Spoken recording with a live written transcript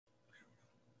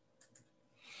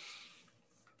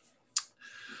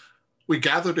We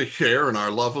gather to share in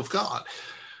our love of God.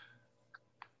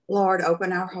 Lord,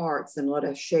 open our hearts and let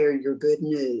us share your good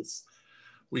news.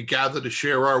 We gather to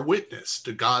share our witness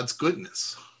to God's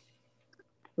goodness.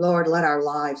 Lord, let our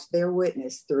lives bear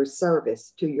witness through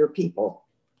service to your people.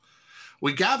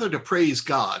 We gather to praise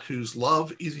God, whose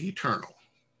love is eternal.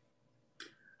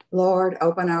 Lord,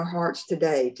 open our hearts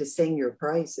today to sing your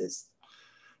praises.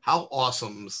 How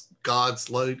awesome God's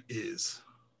light is.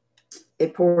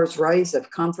 It pours rays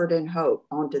of comfort and hope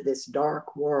onto this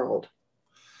dark world.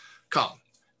 Come,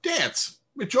 dance,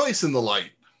 rejoice in the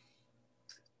light.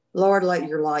 Lord, let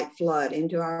your light flood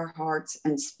into our hearts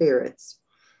and spirits.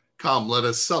 Come, let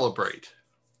us celebrate.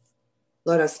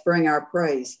 Let us bring our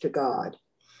praise to God.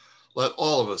 Let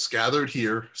all of us gathered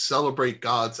here celebrate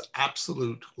God's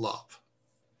absolute love.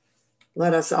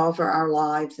 Let us offer our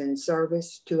lives in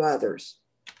service to others.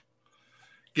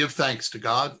 Give thanks to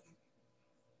God.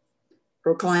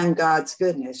 Proclaim God's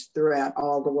goodness throughout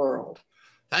all the world.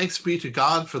 Thanks be to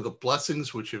God for the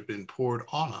blessings which have been poured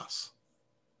on us.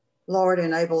 Lord,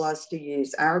 enable us to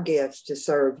use our gifts to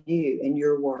serve you in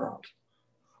your world.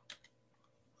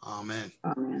 Amen.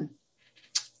 Amen.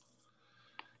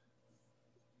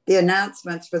 The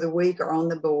announcements for the week are on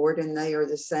the board, and they are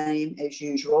the same as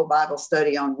usual. Bible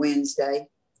study on Wednesday,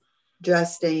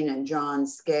 Justine and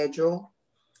John's schedule,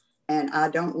 and I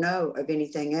don't know of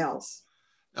anything else.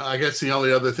 I guess the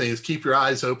only other thing is keep your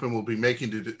eyes open. We'll be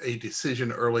making a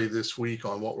decision early this week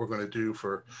on what we're going to do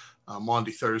for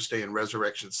Maundy Thursday and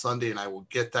Resurrection Sunday, and I will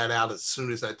get that out as soon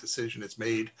as that decision is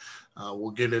made.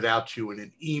 We'll get it out to you in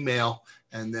an email,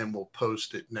 and then we'll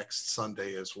post it next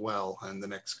Sunday as well, and the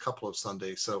next couple of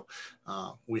Sundays. So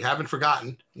we haven't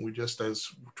forgotten. We just as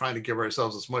trying to give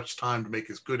ourselves as much time to make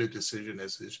as good a decision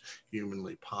as is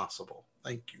humanly possible.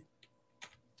 Thank you.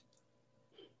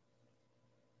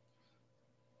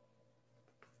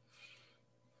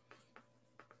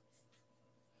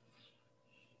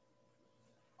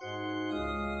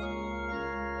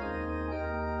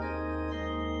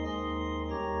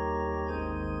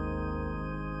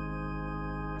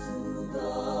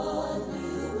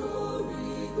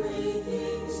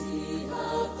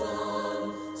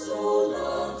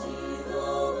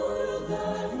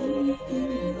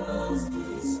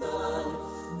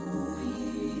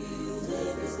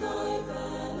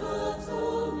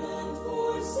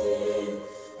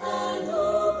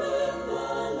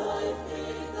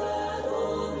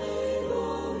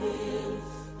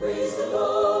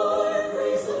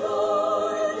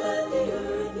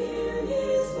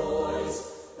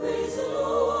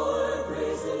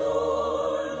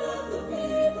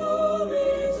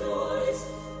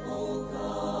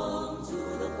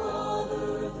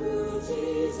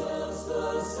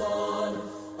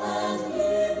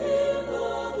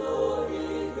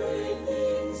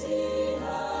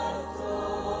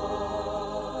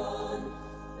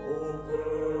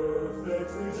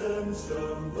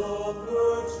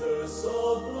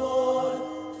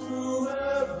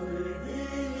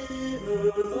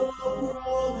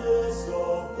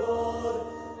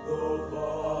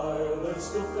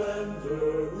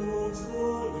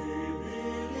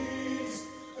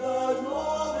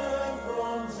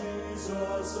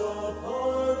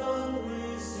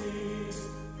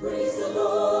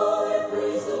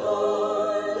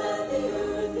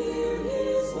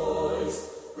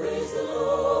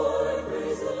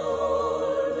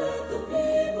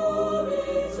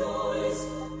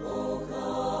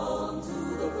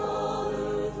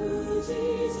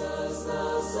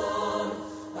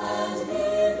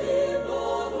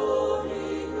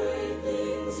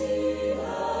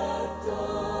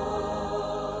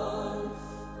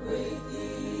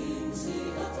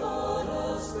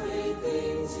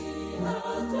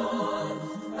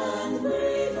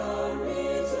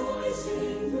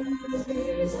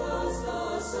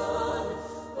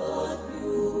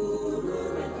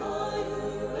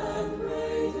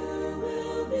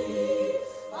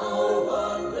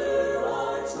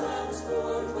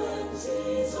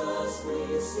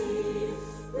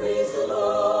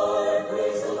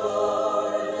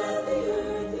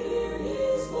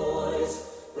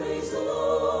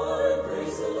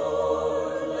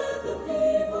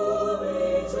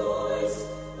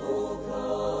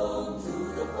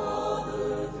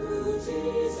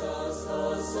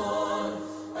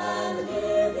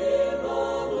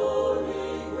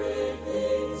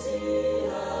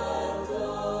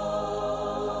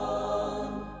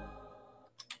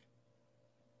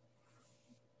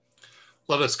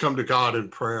 Let us come to God in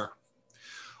prayer.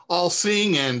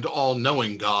 All-seeing and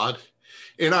all-knowing God,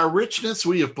 in our richness,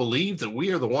 we have believed that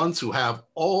we are the ones who have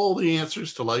all the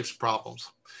answers to life's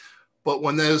problems. But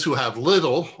when those who have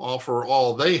little offer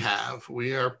all they have,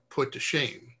 we are put to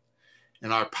shame.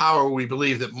 In our power, we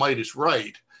believe that might is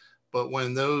right. But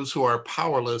when those who are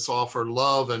powerless offer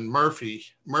love and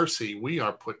mercy, we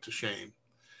are put to shame.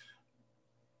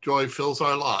 Joy fills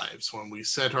our lives when we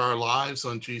center our lives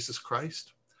on Jesus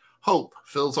Christ. Hope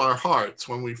fills our hearts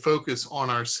when we focus on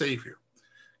our Savior.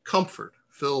 Comfort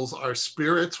fills our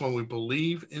spirits when we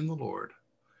believe in the Lord.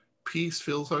 Peace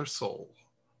fills our soul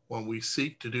when we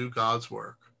seek to do God's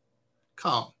work.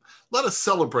 Come, let us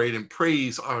celebrate and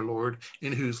praise our Lord,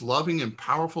 in whose loving and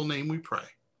powerful name we pray.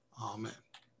 Amen.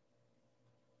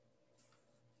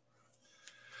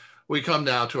 We come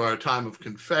now to our time of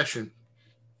confession.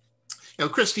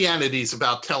 Christianity is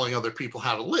about telling other people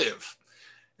how to live.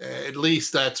 At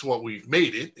least that's what we've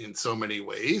made it in so many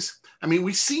ways. I mean,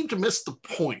 we seem to miss the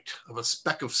point of a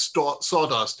speck of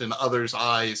sawdust in others'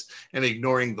 eyes and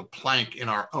ignoring the plank in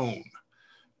our own.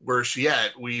 Worse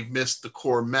yet, we've missed the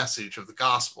core message of the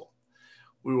gospel.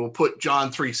 We will put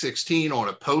John 3:16 on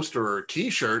a poster or a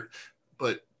t-shirt,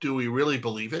 but do we really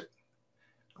believe it?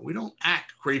 We don't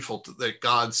act grateful that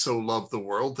God so loved the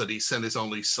world that he sent his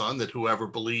only son, that whoever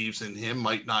believes in him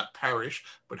might not perish,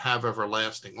 but have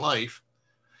everlasting life.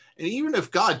 And even if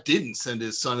God didn't send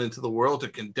his son into the world to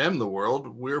condemn the world,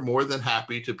 we're more than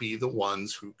happy to be the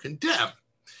ones who condemn.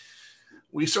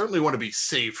 We certainly want to be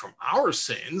saved from our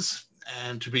sins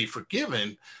and to be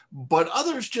forgiven, but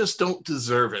others just don't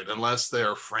deserve it unless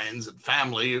they're friends and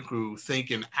family who think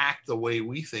and act the way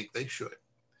we think they should.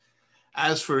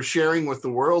 As for sharing with the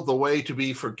world the way to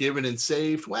be forgiven and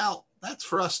saved, well, that's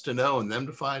for us to know and them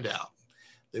to find out.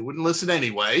 They wouldn't listen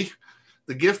anyway.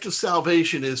 The gift of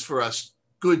salvation is for us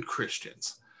good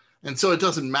Christians. And so it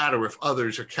doesn't matter if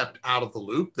others are kept out of the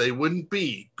loop. They wouldn't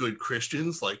be good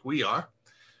Christians like we are.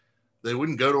 They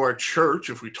wouldn't go to our church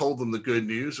if we told them the good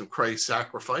news of Christ's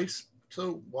sacrifice.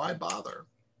 So why bother?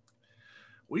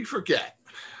 We forget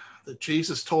that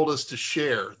Jesus told us to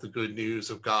share the good news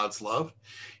of God's love.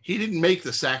 He didn't make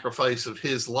the sacrifice of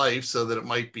his life so that it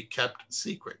might be kept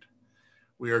secret.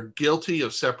 We are guilty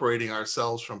of separating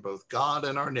ourselves from both God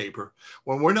and our neighbor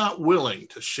when we're not willing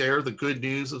to share the good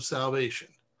news of salvation.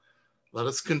 Let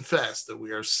us confess that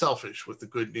we are selfish with the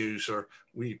good news, or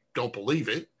we don't believe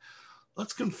it.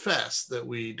 Let's confess that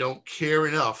we don't care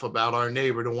enough about our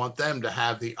neighbor to want them to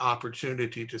have the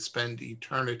opportunity to spend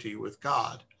eternity with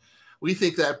God. We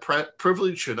think that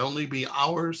privilege should only be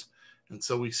ours, and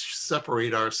so we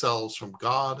separate ourselves from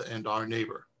God and our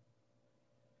neighbor.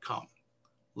 Come,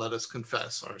 let us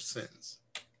confess our sins.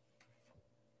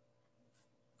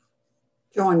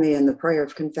 Join me in the prayer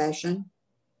of confession.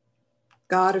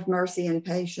 God of mercy and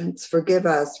patience, forgive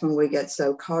us when we get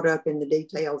so caught up in the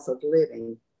details of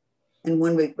living and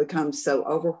when we become so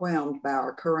overwhelmed by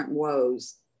our current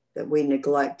woes that we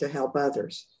neglect to help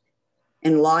others.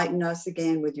 Enlighten us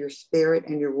again with your spirit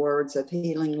and your words of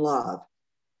healing love.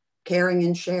 Caring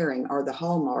and sharing are the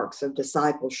hallmarks of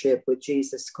discipleship with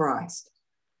Jesus Christ.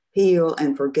 Heal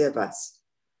and forgive us.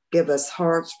 Give us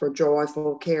hearts for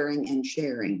joyful caring and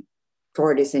sharing.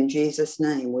 For it is in Jesus'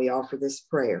 name we offer this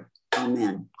prayer.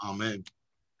 Amen. Amen.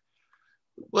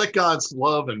 Let God's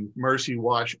love and mercy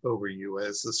wash over you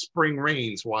as the spring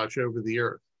rains wash over the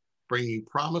earth, bringing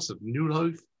promise of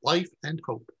new life and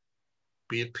hope.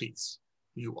 Be at peace.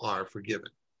 You are forgiven.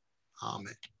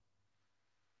 Amen.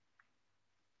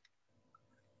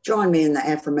 Join me in the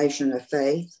affirmation of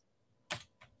faith.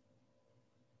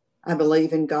 I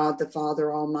believe in God the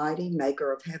Father Almighty,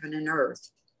 maker of heaven and earth,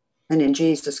 and in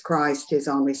Jesus Christ, his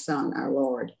only Son, our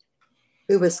Lord,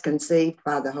 who was conceived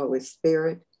by the Holy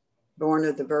Spirit, born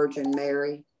of the Virgin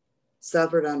Mary,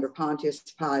 suffered under Pontius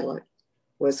Pilate,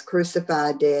 was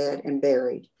crucified, dead, and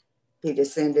buried. He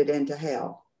descended into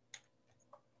hell.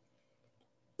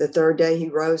 The third day he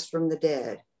rose from the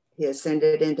dead. He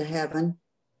ascended into heaven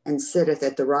and sitteth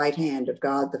at the right hand of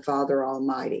God the Father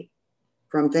Almighty.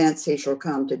 From thence he shall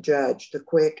come to judge the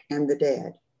quick and the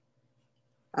dead.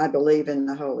 I believe in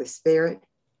the Holy Spirit,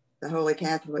 the Holy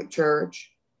Catholic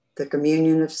Church, the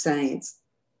communion of saints,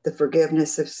 the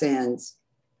forgiveness of sins,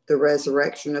 the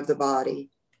resurrection of the body,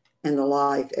 and the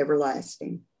life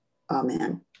everlasting.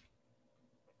 Amen.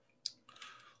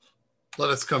 Let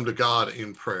us come to God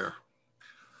in prayer.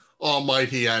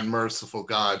 Almighty and merciful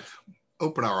God,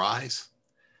 open our eyes.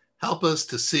 Help us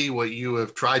to see what you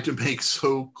have tried to make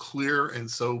so clear and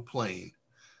so plain,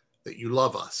 that you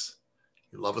love us.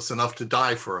 You love us enough to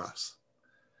die for us.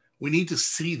 We need to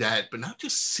see that, but not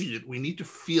just see it. We need to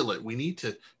feel it. We need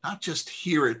to not just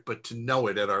hear it, but to know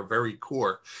it at our very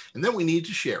core. And then we need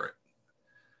to share it.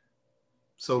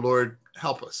 So Lord,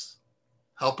 help us.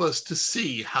 Help us to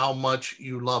see how much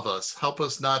you love us. Help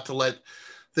us not to let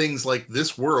things like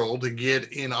this world to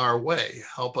get in our way.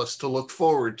 Help us to look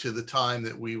forward to the time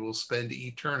that we will spend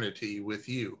eternity with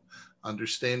you,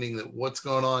 understanding that what's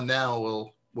going on now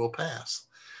will pass,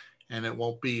 and it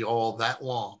won't be all that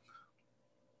long.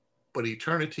 But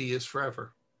eternity is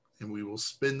forever, and we will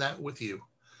spend that with you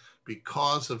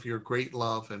because of your great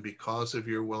love and because of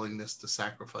your willingness to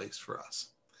sacrifice for us.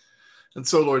 And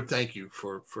so, Lord, thank you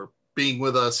for being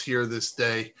with us here this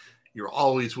day. You're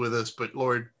always with us, but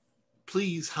Lord,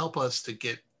 please help us to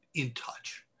get in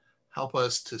touch. Help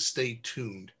us to stay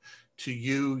tuned to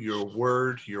you, your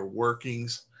word, your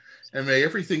workings. And may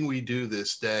everything we do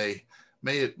this day,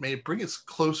 may it bring us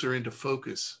closer into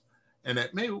focus. And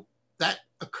may that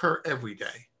occur every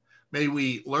day. May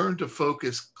we learn to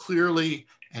focus clearly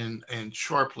and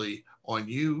sharply on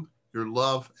you, your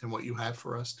love, and what you have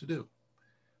for us to do.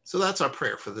 So that's our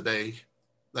prayer for the day.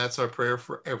 That's our prayer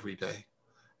for every day.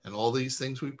 And all these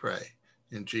things we pray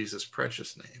in Jesus'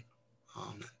 precious name.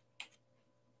 Amen.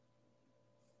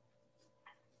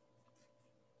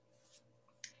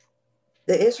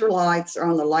 The Israelites are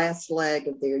on the last leg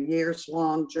of their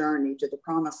years-long journey to the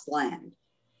promised land.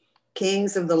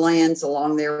 Kings of the lands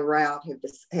along their route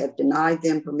have denied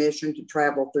them permission to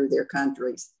travel through their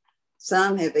countries.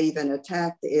 Some have even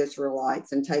attacked the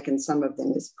Israelites and taken some of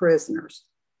them as prisoners.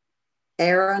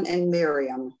 Aaron and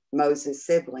Miriam, Moses'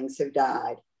 siblings, have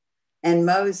died. And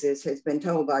Moses has been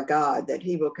told by God that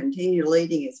he will continue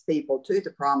leading his people to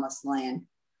the promised land,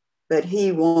 but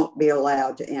he won't be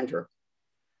allowed to enter.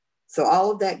 So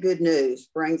all of that good news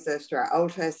brings us to our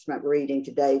Old Testament reading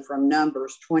today from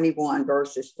Numbers 21,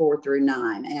 verses 4 through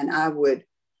 9. And I would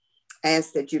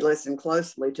ask that you listen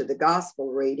closely to the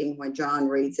gospel reading when John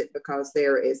reads it, because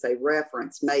there is a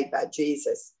reference made by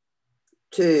Jesus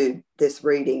to this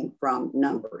reading from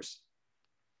Numbers.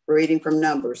 Reading from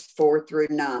Numbers 4 through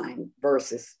 9,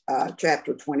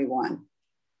 chapter 21.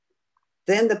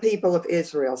 Then the people of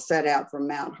Israel set out from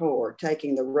Mount Hor,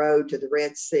 taking the road to the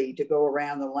Red Sea to go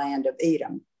around the land of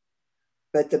Edom.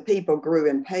 But the people grew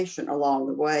impatient along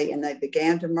the way, and they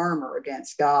began to murmur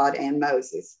against God and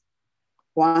Moses.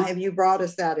 "Why have you brought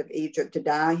us out of Egypt to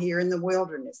die here in the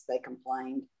wilderness?" they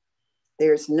complained.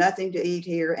 "There's nothing to eat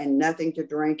here and nothing to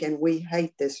drink, and we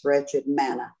hate this wretched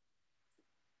manna."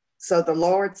 So the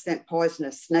Lord sent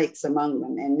poisonous snakes among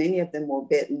them, and many of them were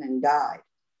bitten and died.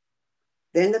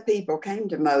 Then the people came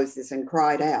to Moses and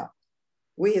cried out,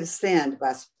 "We have sinned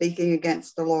by speaking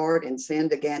against the Lord and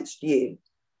sinned against you.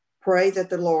 Pray that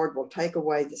the Lord will take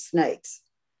away the snakes."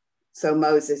 So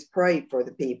Moses prayed for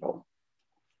the people.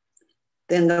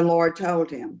 Then the Lord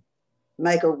told him,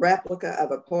 "Make a replica of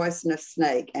a poisonous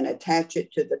snake and attach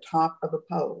it to the top of a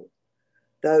pole.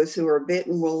 Those who are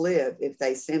bitten will live if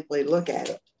they simply look at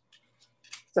it."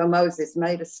 So Moses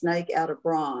made a snake out of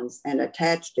bronze and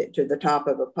attached it to the top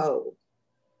of a pole.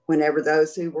 Whenever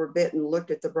those who were bitten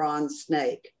looked at the bronze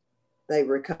snake, they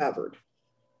recovered.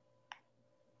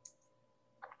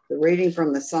 The reading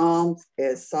from the Psalms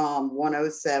is Psalm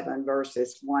 107,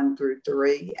 verses 1 through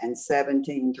 3 and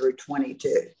 17 through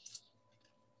 22.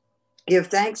 Give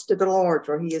thanks to the Lord,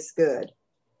 for he is good.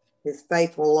 His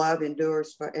faithful love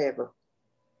endures forever.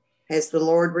 Has the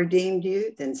Lord redeemed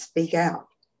you? Then speak out.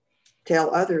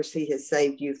 Tell others he has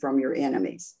saved you from your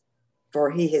enemies.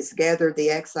 For he has gathered the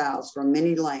exiles from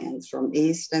many lands, from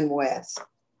east and west,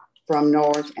 from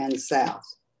north and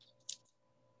south.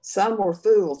 Some were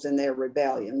fools in their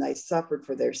rebellion. They suffered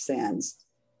for their sins.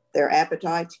 Their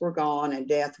appetites were gone and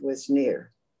death was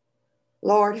near.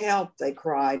 "Lord, help," they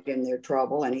cried in their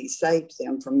trouble, and he saved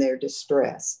them from their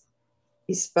distress.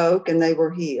 He spoke and they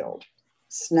were healed,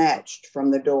 snatched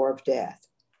from the door of death.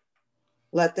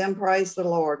 Let them praise the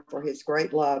Lord for his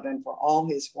great love and for all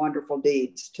his wonderful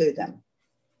deeds to them.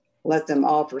 Let them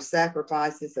offer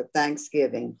sacrifices of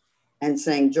thanksgiving and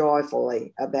sing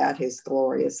joyfully about his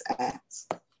glorious acts.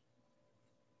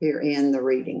 Here end the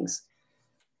readings.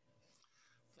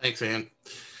 Thanks, Ann.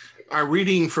 Our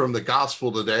reading from the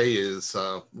gospel today is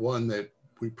one that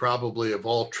we probably have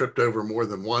all tripped over more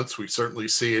than once. We certainly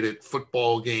see it at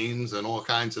football games and all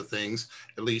kinds of things,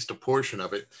 at least a portion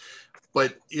of it.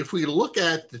 But if we look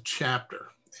at the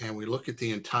chapter and we look at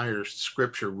the entire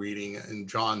scripture reading in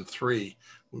John 3,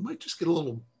 we might just get a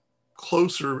little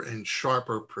closer and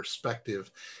sharper perspective.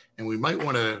 And we might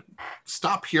want to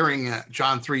stop hearing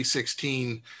John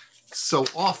 3:16 so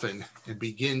often and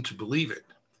begin to believe it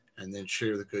and then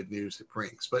share the good news it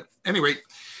brings. But at any rate,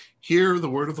 hear the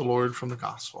word of the Lord from the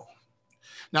gospel.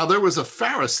 Now there was a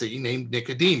Pharisee named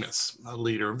Nicodemus, a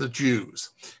leader of the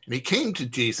Jews, and he came to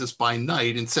Jesus by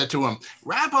night and said to him,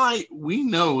 "Rabbi, we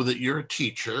know that you're a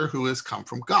teacher who has come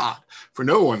from God, for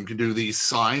no one can do these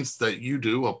signs that you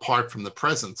do apart from the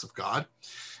presence of God."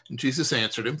 And Jesus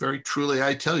answered him, "Very truly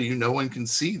I tell you, no one can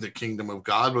see the kingdom of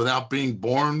God without being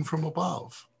born from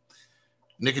above."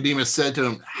 Nicodemus said to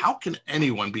him, "How can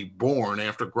anyone be born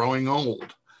after growing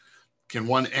old? Can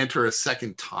one enter a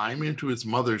second time into his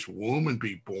mother's womb and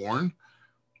be born?"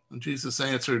 And Jesus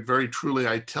answered, "Very truly,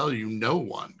 I tell you, no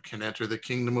one can enter the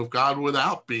kingdom of God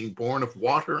without being born of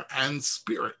water and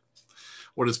spirit.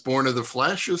 What is born of the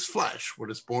flesh is flesh. What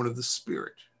is born of the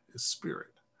spirit is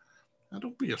spirit." Now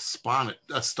don't be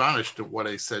astonished at what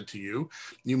I said to you.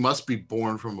 You must be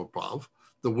born from above.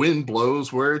 The wind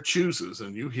blows where it chooses,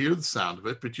 and you hear the sound of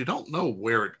it, but you don't know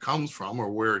where it comes from or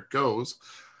where it goes.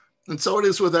 And so it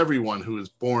is with everyone who is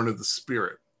born of the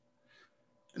Spirit.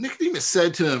 And Nicodemus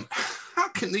said to him, "How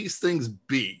can these things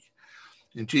be?"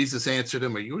 And Jesus answered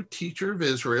him, "Are you a teacher of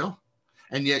Israel,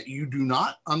 and yet you do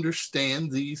not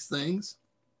understand these things?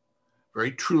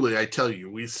 Very truly, I tell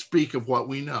you, we speak of what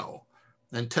we know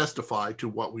and testify to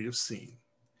what we have seen.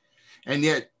 And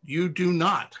yet you do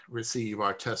not receive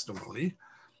our testimony.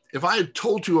 If I had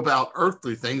told you about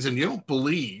earthly things and you don't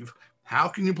believe, how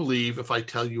can you believe if I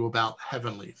tell you about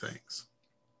heavenly things?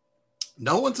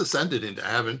 No one's ascended into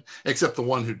heaven except the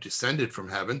one who descended from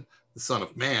heaven, the Son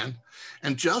of Man.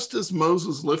 And just as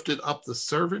Moses lifted up the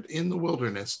servant in the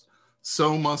wilderness,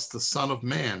 so must the Son of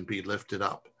Man be lifted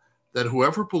up, that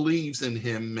whoever believes in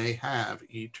him may have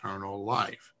eternal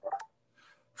life.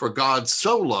 For God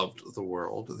so loved the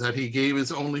world that he gave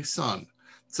his only Son,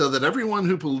 so that everyone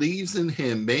who believes in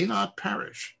him may not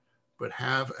perish, but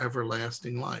have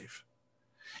everlasting life.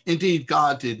 Indeed,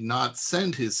 God did not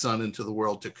send his Son into the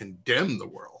world to condemn the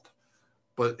world,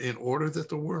 but in order that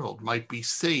the world might be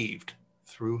saved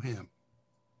through him.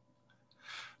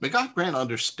 May God grant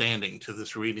understanding to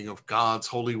this reading of God's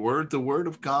holy word, the word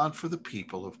of God for the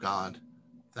people of God.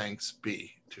 Thanks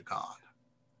be to God.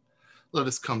 Let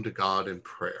us come to God in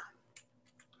prayer.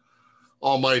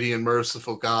 Almighty and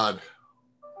merciful God,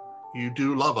 you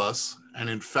do love us, and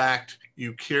in fact,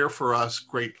 you care for us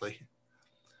greatly.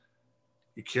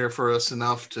 You care for us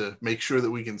enough to make sure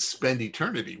that we can spend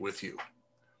eternity with you.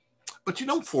 But you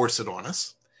don't force it on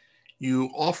us. You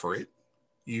offer it.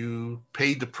 You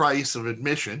paid the price of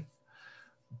admission,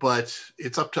 but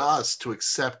it's up to us to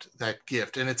accept that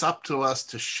gift. And it's up to us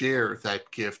to share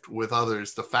that gift with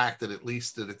others, the fact that at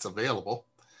least that it's available.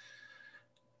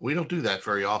 We don't do that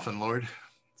very often, Lord.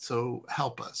 So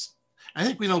help us. I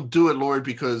think we don't do it, Lord,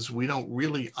 because we don't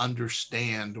really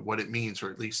understand what it means,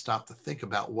 or at least stop to think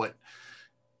about what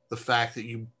the fact that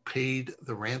you paid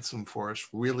the ransom for us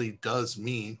really does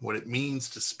mean, what it means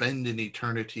to spend an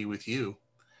eternity with you.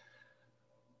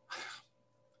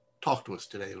 Talk to us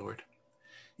today, Lord.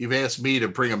 You've asked me to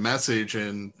bring a message,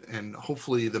 and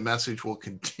hopefully the message will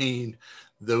contain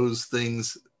those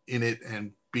things in it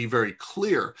and be very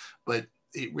clear, but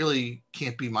it really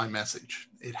can't be my message.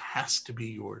 It has to be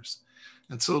yours.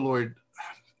 And so, Lord,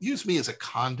 use me as a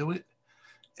conduit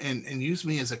and use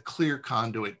me as a clear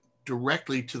conduit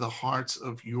directly to the hearts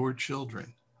of your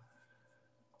children.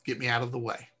 Get me out of the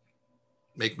way.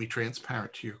 Make me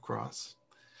transparent to your cross.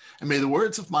 And may the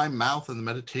words of my mouth and the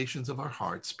meditations of our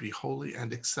hearts be holy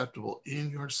and acceptable in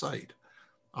your sight,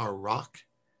 our rock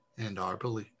and our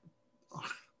belief,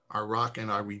 our rock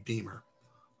and our Redeemer.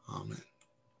 Amen.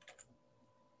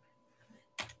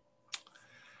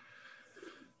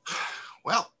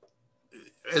 Well,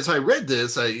 as I read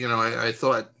this, I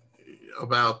thought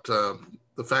about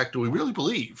the fact that we really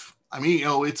believe. I mean,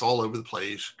 it's all over the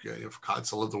place. If God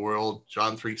so loved the world,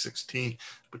 John 3:16,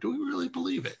 but do we really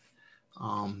believe it?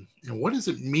 And what does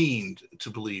it mean to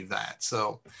believe that?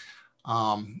 So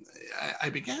I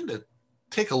began to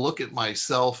take a look at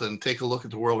myself and take a look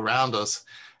at the world around us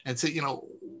and say,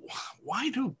 why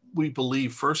do we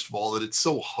believe, first of all, that it's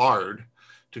so hard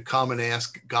to come and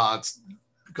ask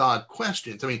God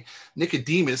questions? I mean,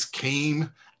 Nicodemus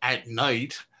came at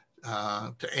night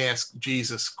to ask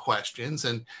Jesus questions,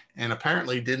 and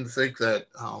apparently didn't think that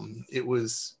it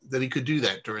was that he could do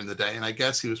that during the day. And I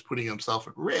guess he was putting himself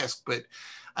at risk. But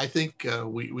I think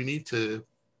we need to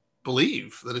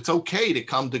believe that it's okay to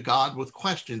come to God with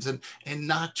questions, and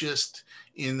not just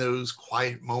in those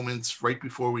quiet moments right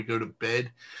before we go to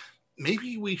bed.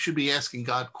 Maybe we should be asking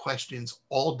God questions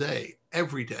all day,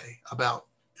 every day, about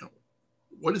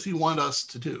what does he want us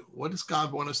to do? What does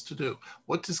God want us to do?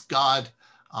 What does God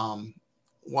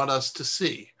want us to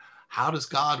see? How does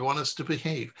God want us to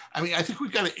behave? I mean, I think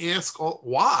we've got to ask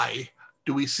why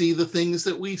Do we see the things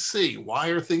that we see? Why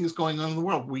are things going on in the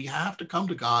world? We have to come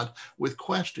to God with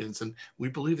questions, and we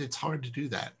believe it's hard to do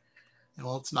that.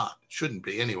 Well, it's not. It shouldn't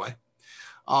be anyway.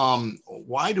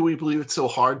 Why do we believe it's so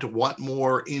hard to want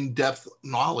more in-depth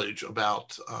knowledge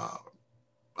about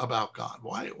God?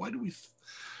 Why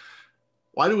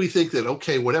do we think that,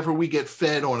 okay, whatever we get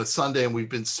fed on a Sunday, and we've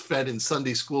been fed in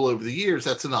Sunday school over the years,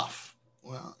 that's enough?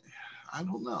 Well, I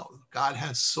don't know. God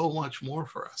has so much more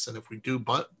for us. And if we do,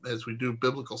 as we do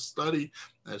biblical study,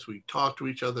 as we talk to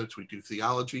each other, as we do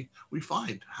theology, we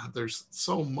find there's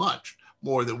so much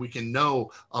more that we can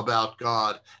know about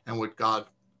God and what God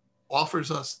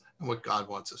offers us and what God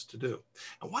wants us to do.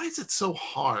 And why is it so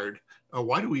hard, or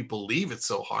why do we believe it's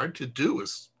so hard to do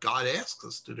as God asks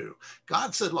us to do?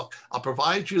 God said, look, I'll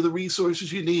provide you the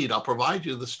resources you need. I'll provide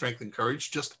you the strength and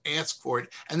courage. Just ask for it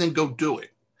and then go do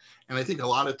it. And I think a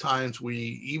lot of times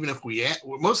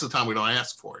most of the time we don't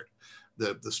ask for it,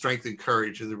 the strength and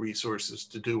courage and the resources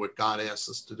to do what God asks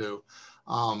us to do.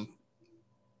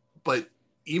 But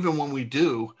even when we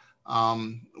do,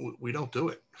 we don't do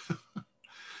it.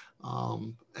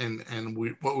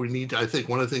 What we need to, I think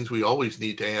one of the things we always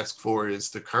need to ask for is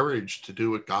the courage to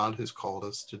do what God has called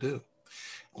us to do.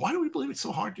 Why do we believe it's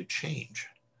so hard to change?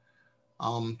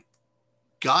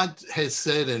 God has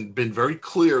said and been very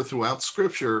clear throughout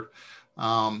Scripture,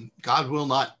 God will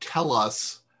not tell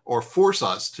us or force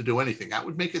us to do anything. That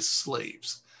would make us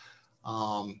slaves.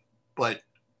 But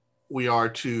we are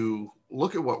to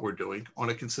look at what we're doing on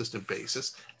a consistent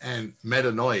basis and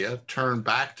metanoia, turn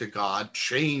back to God,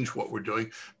 change what we're doing.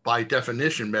 By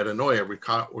definition, metanoia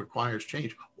requires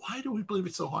change. Why do we believe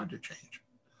it's so hard to change?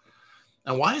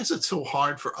 And why is it so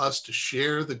hard for us to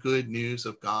share the good news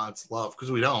of God's love? Because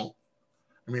we don't.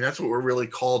 I mean, that's what we're really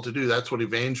called to do. That's what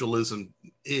evangelism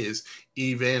is.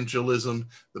 Evangelism,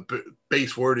 the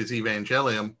base word is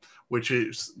evangelium, which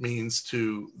means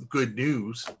to good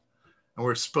news. And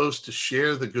we're supposed to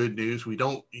share the good news. We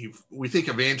think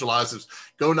evangelize is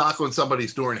go knock on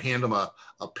somebody's door and hand them a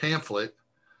pamphlet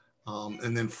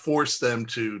and then force them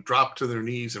to drop to their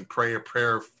knees and pray a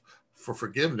prayer for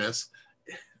forgiveness.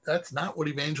 That's not what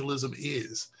evangelism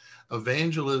is.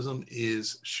 Evangelism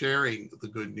is sharing the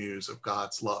good news of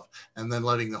God's love and then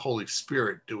letting the Holy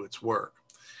Spirit do its work.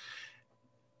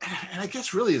 And I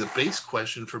guess really the base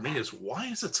question for me is, why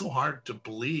is it so hard to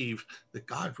believe that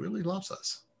God really loves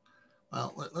us?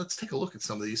 Well, let's take a look at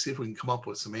some of these, see if we can come up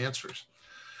with some answers.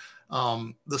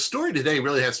 The story today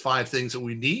really has 5 things that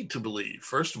we need to believe.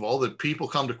 First of all, that people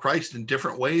come to Christ in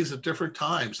different ways at different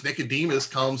times. Nicodemus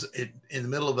comes in the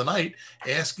middle of the night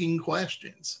asking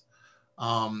questions.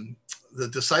 The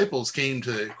disciples came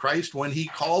to Christ when he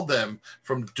called them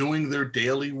from doing their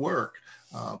daily work.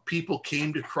 People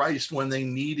came to Christ when they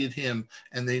needed him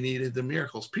and they needed the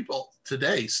miracles. People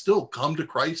today still come to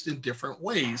Christ in different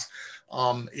ways.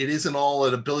 It isn't all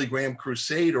at a Billy Graham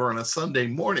crusade or on a Sunday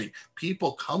morning.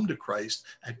 People come to Christ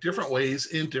at different ways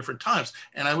in different times.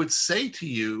 And I would say to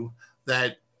you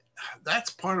that that's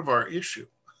part of our issue,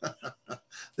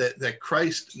 that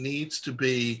Christ needs to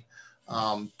be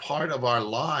part of our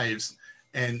lives,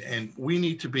 and we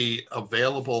need to be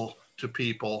available to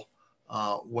people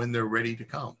when they're ready to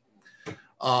come.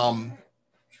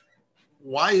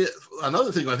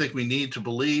 Another thing I think we need to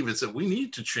believe is that we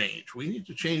need to change. We need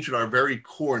to change at our very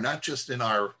core, not just in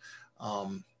our,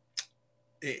 okay,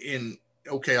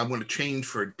 I'm going to change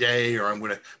for a day, or I'm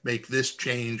going to make this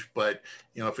change, but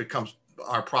if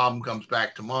our problem comes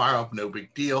back tomorrow, no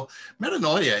big deal.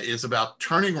 Metanoia is about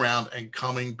turning around and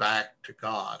coming back to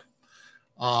God.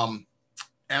 And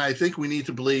I think we need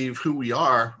to believe who we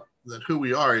are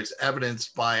is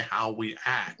evidenced by how we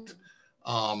act.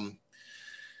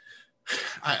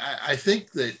 I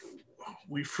think that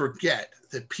we forget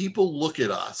that people look at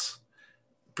us,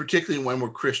 particularly when we're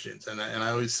Christians. And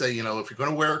I always say, if you're going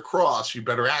to wear a cross, you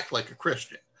better act like a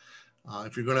Christian.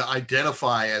 If you're going to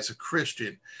identify as a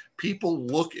Christian, people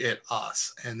look at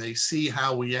us and they see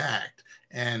how we act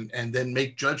and then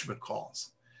make judgment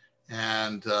calls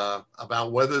and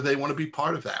about whether they want to be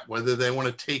part of that, whether they want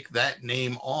to take that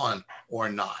name on or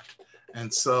not.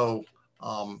 And so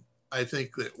I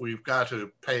think that we've got to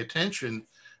pay attention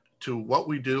to what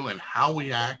we do and how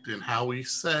we act and how we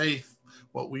say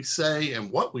what we say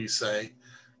and what we say,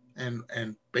 and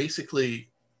basically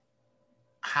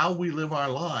how we live our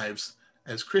lives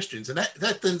as Christians. And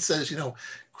that then says,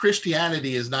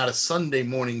 Christianity is not a Sunday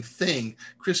morning thing.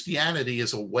 Christianity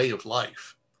is a way of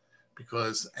life,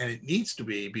 and it needs to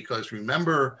be, because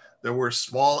remember, there were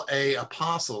small a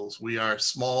apostles. We are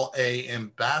small a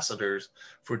ambassadors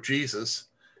for Jesus,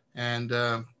 and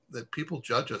that people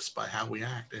judge us by how we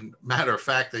act. And matter of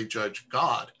fact, they judge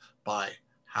God by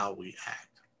how we act.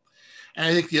 And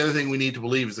I think the other thing we need to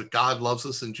believe is that God loves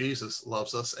us and Jesus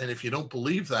loves us. And if you don't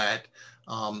believe that,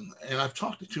 and I've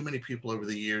talked to too many people over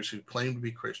the years who claim to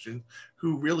be Christian,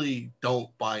 who really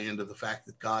don't buy into the fact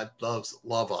that God loves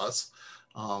us,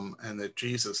 and that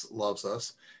Jesus loves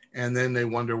us. And then they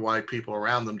wonder why people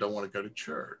around them don't want to go to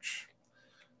church.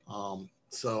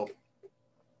 So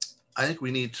I think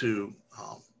we need to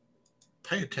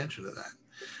pay attention to that.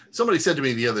 Somebody said to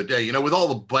me the other day, with all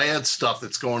the bad stuff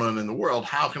that's going on in the world,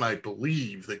 how can I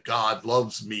believe that God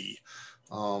loves me?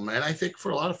 And I think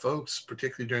for a lot of folks,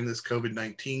 particularly during this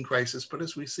COVID-19 crisis, but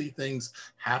as we see things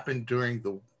happen during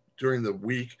the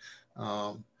week,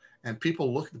 and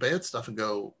people look at the bad stuff and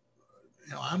go,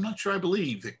 I'm not sure I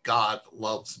believe that God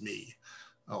loves me,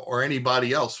 or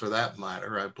anybody else for that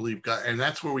matter. I believe God, and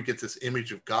that's where we get this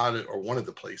image of God, or one of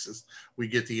the places we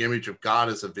get the image of God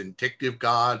as a vindictive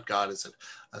God, God as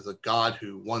a God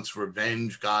who wants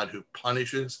revenge, God who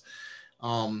punishes.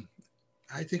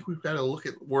 I think we've got to look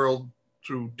at the world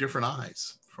through different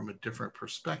eyes, from a different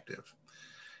perspective.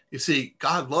 You see,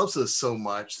 God loves us so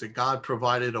much that God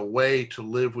provided a way to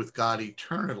live with God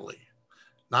eternally.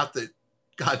 Not that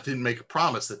God didn't make a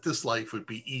promise that this life would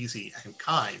be easy and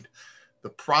kind. The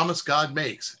promise God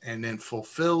makes and then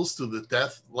fulfills through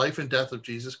the life and death of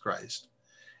Jesus Christ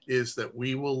is that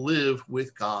we will live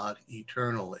with God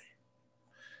eternally.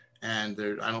 And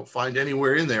I don't find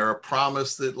anywhere in there a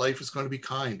promise that life is going to be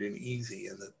kind and easy,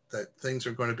 and that things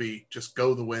are going to be just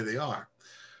go the way they are,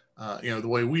 the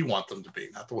way we want them to be,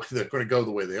 not the way they're going to go the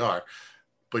way they are,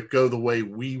 but go the way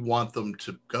we want them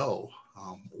to go.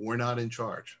 We're not in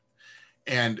charge.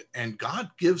 And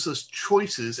God gives us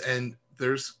choices, and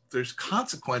there's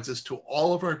consequences to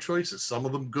all of our choices. Some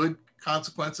of them good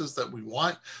consequences that we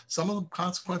want, some of them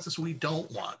consequences we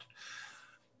don't want.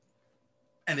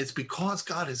 And it's because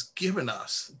God has given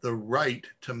us the right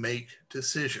to make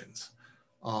decisions.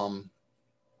 And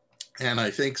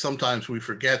I think sometimes we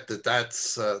forget that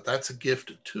that's a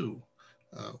gift too.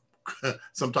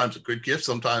 Sometimes a good gift,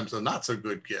 sometimes a not so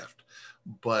good gift.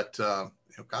 But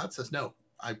God says, no,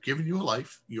 I've given you a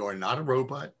life. You are not a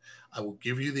robot. I will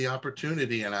give you the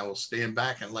opportunity, and I will stand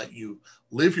back and let you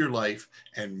live your life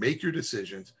and make your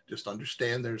decisions. Just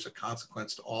understand there's a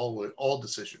consequence to all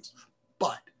decisions.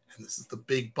 But, and this is the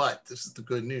big but, this is the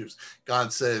good news,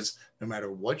 God says, no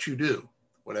matter what you do,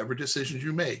 whatever decisions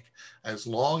you make, as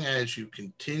long as you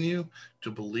continue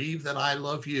to believe that I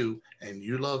love you and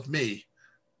you love me,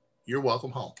 you're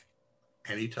welcome home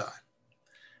anytime.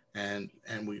 And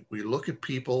we look at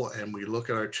people and we look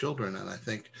at our children, and I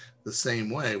think the same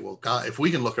way. Well, God, if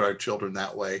we can look at our children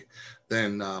that way,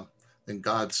 then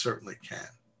God certainly can.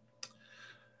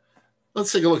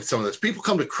 Let's take a look at some of this. People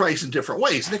come to Christ in different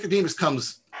ways. Nicodemus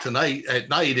comes at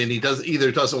night, and he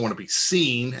doesn't want to be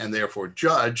seen and therefore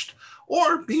judged,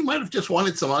 or he might have just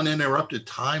wanted some uninterrupted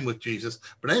time with Jesus.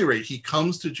 But at any rate, he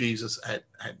comes to Jesus at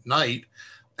night.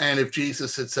 And if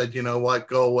Jesus had said, you know what,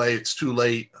 go away, it's too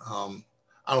late,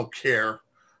 I don't care,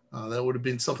 that would have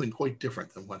been something quite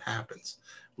different than what happens.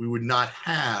 We would not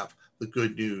have the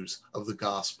good news of the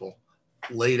gospel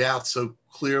laid out so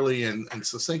clearly and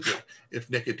succinctly if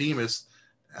Nicodemus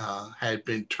had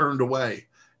been turned away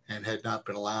and had not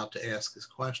been allowed to ask his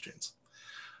questions.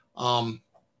 And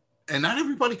not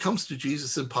everybody comes to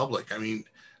Jesus in public. I mean,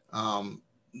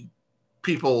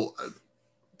 people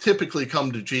typically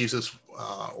come to Jesus,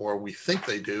 or we think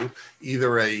they do,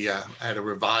 either at a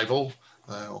revival.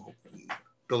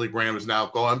 Billy Graham is now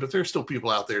gone, but there's still people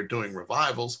out there doing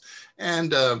revivals.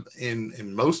 And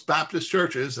in most Baptist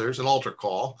churches, there's an altar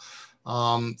call.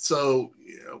 So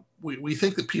we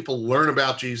think that people learn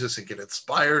about Jesus and get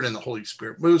inspired, and the Holy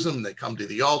Spirit moves them, and they come to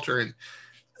the altar. And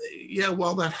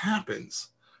well, that happens,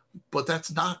 but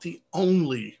that's not the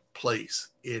only place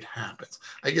it happens.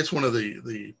 I guess one of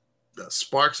the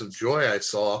sparks of joy I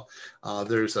saw,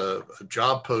 there's a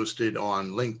job posted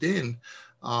on LinkedIn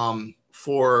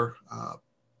for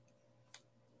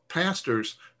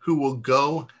pastors who will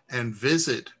go and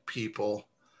visit people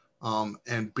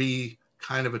and be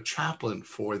kind of a chaplain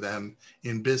for them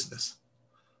in business,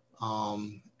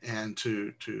 and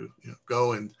to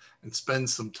go and spend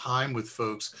some time with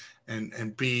folks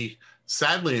and be,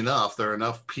 sadly enough, there are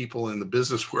enough people in the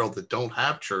business world that don't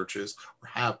have churches or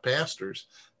have pastors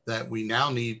that we now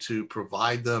need to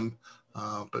provide them.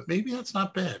 But maybe that's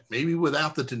not bad. Maybe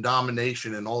without the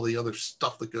denomination and all the other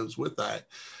stuff that goes with that,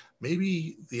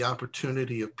 maybe the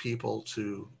opportunity of people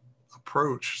to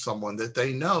approach someone that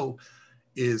they know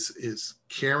is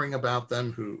caring about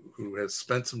them, who has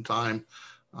spent some time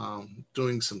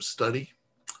doing some study.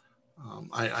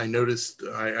 I know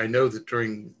that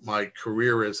during my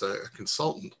career as a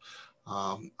consultant,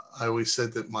 I always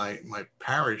said that my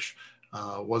parish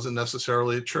wasn't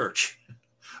necessarily a church.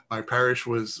 My parish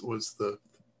was the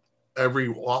every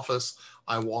office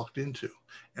I walked into.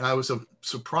 And I was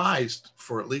surprised,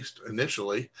 for at least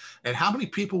initially, at how many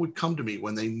people would come to me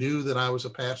when they knew that I was a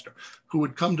pastor, who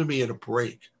would come to me at a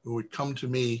break, who would come to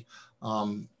me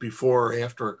before or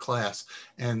after a class,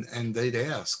 and they'd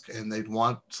ask, and they'd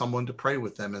want someone to pray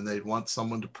with them, and they'd want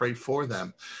someone to pray for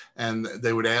them. And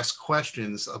they would ask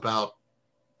questions about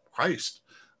Christ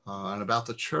and about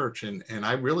the church. And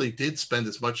I really did spend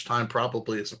as much time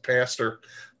probably as a pastor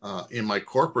in my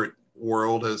corporate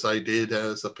world as I did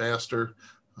as a pastor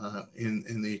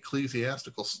in the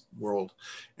ecclesiastical world.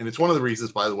 And it's one of the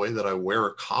reasons, by the way, that I wear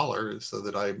a collar, is so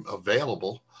that I'm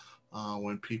available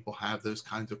when people have those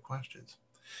kinds of questions.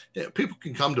 Yeah, people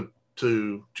can come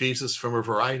to Jesus from a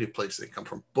variety of places. They come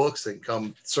from books. They can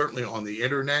come certainly on the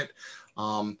internet.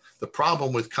 The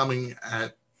problem with coming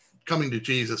to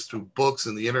Jesus through books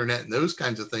and the internet and those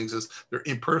kinds of things is they're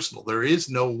impersonal. There is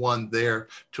no one there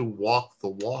to walk the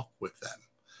walk with them.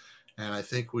 And I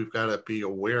think we've got to be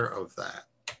aware of that.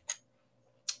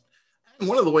 And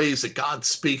one of the ways that God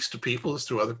speaks to people is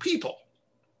through other people.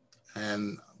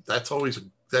 And that's always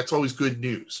good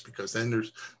news, because then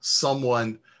there's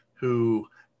someone who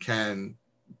can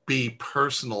be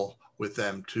personal with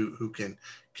them, who can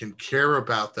care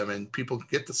about them, and people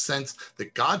get the sense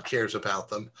that God cares about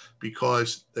them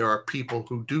because there are people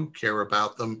who do care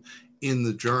about them in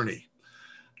the journey.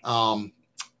 Can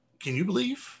you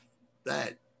believe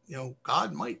that,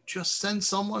 God might just send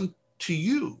someone to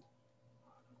you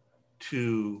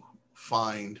to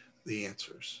find the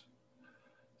answers?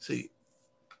 See,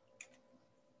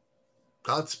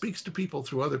 God speaks to people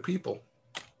through other people.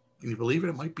 Can you believe it?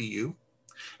 It might be you.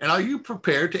 And are you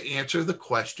prepared to answer the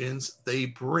questions they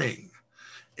bring?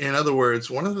 In other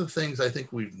words, one of the things I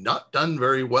think we've not done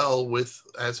very well with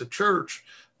as a church,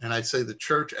 and I'd say the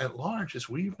church at large, is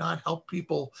we've not helped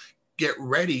people get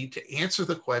ready to answer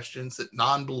the questions that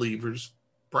non-believers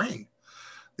bring.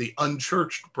 The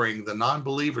unchurched bring, the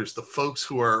non-believers, the folks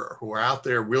who are out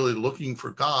there really looking for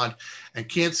God and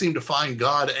can't seem to find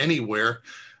God anywhere.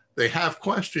 They have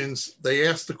questions, they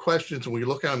ask the questions, and we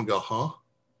look at them and go, huh?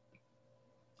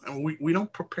 And we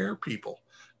don't prepare people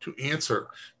to answer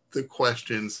the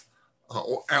questions.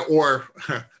 Or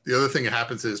the other thing that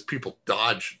happens is people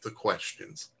dodge the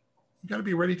questions. You got to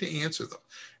be ready to answer them.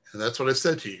 And that's what I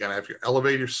said to you. You got to have your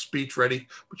elevator speech ready,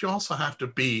 but you also have to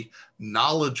be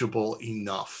knowledgeable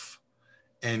enough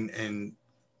and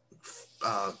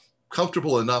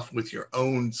comfortable enough with your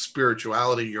own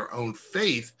spirituality, your own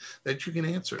faith, that you can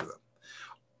answer them.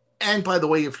 And by the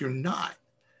way, if you're not,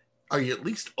 are you at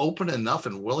least open enough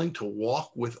and willing to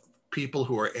walk with people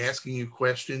who are asking you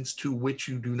questions to which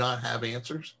you do not have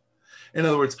answers? In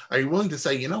other words, are you willing to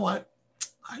say, you know what?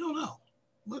 I don't know.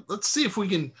 Let's see if we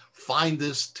can find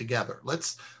this together.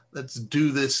 Let's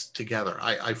do this together.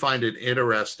 I find it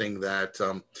interesting that,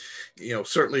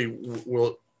 certainly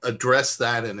we'll address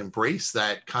that and embrace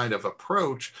that kind of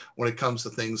approach when it comes to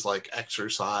things like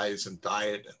exercise and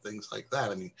diet and things like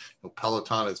that. I mean,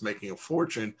 Peloton is making a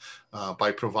fortune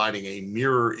by providing a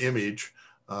mirror image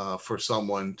for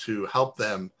someone to help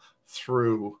them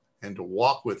through and to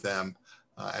walk with them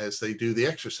as they do the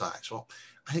exercise. Well,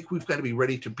 I think we've got to be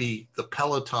ready to be the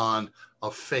Peloton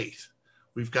of faith.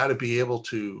 We've got to be able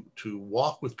to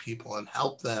walk with people and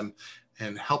help them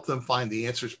find the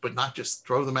answers, but not just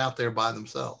throw them out there by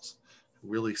themselves.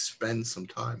 Really spend some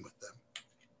time with them.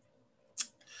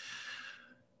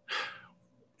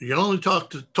 You can only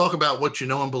talk about what you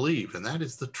know and believe, and that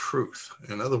is the truth.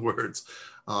 In other words,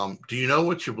 do you know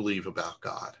what you believe about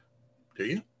God? Do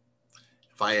you?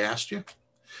 If I asked you,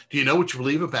 do you know what you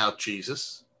believe about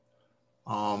Jesus?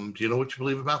 Do you know what you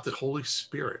believe about the Holy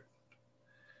Spirit?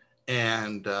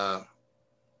 And do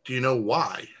you know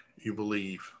why you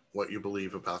believe what you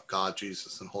believe about God,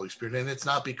 Jesus, and Holy Spirit? And it's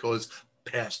not because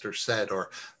pastor said, or,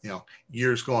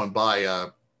 years gone by,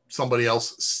 somebody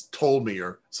else told me,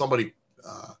 or somebody,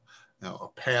 a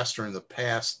pastor in the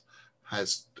past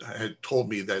had told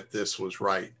me that this was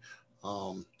right.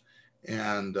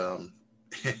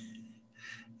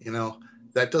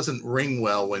 That doesn't ring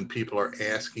well when people are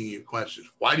asking you questions.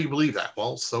 Why do you believe that?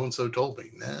 Well, so-and-so told me.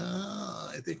 No,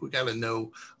 I think we got to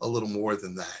know a little more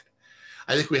than that.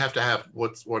 I think we have to have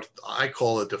what I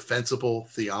call a defensible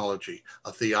theology,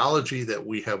 a theology that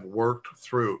we have worked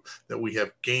through, that we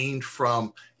have gained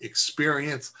from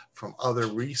experience, from other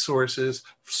resources,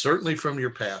 certainly from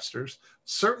your pastors,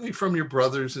 certainly from your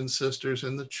brothers and sisters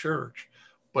in the church.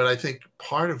 But I think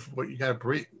part of what you got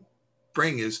to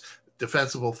bring is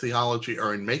defensible theology,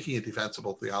 or in making a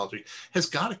defensible theology, has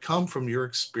got to come from your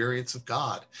experience of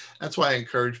God. That's why I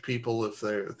encourage people, if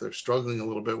they're struggling a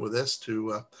little bit with this,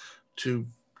 to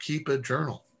keep a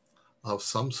journal of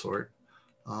some sort,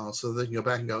 so they can go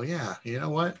back and go, yeah, you know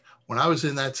what? When I was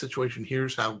in that situation,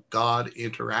 here's how God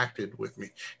interacted with me.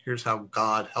 Here's how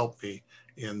God helped me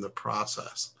in the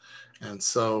process. And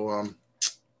so,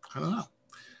 I don't know.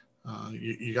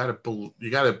 You got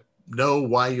to know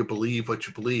why you believe what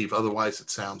you believe. Otherwise, it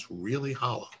sounds really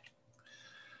hollow.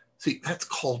 See, that's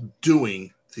called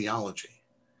doing theology,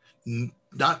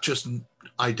 not just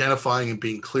identifying and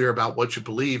being clear about what you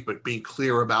believe, but being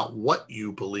clear about what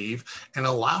you believe and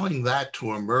allowing that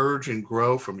to emerge and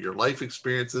grow from your life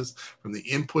experiences, from the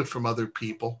input from other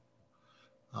people.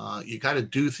 You got to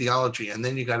do theology, and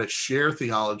then you got to share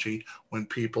theology when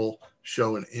people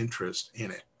show an interest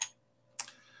in it.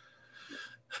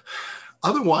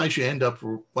 Otherwise, you end up,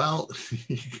 well,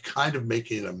 you kind of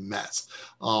making a mess.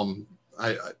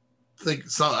 I think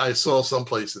I saw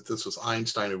someplace that this was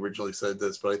Einstein originally said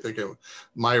this, but I think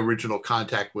my original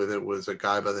contact with it was a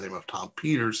guy by the name of Tom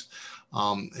Peters,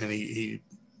 and he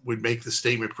would make the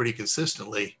statement pretty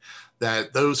consistently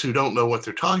that those who don't know what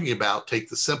they're talking about take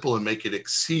the simple and make it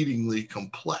exceedingly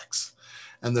complex,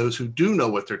 and those who do know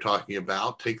what they're talking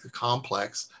about take the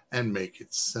complex and make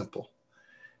it simple.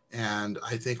 And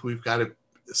I think we've got to,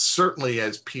 certainly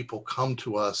as people come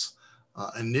to us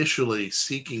initially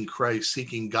seeking Christ,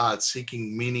 seeking God,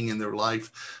 seeking meaning in their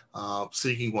life,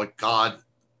 seeking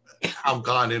how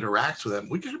God interacts with them,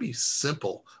 we got to be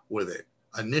simple with it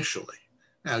initially.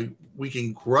 Now, we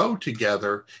can grow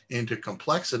together into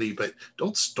complexity, but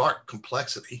don't start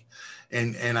complexity.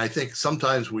 And I think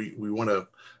sometimes we want to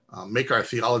make our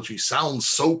theology sound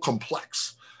so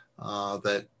complex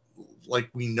that like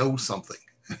we know something.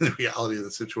 The reality of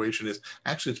the situation is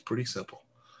actually it's pretty simple.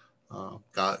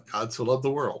 God so loved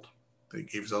the world that he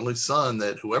gave his only son,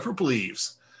 that whoever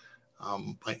believes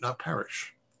might not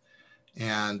perish.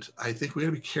 And I think we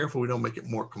got to be careful we don't make it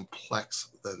more complex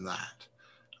than that,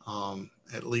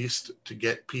 at least to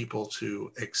get people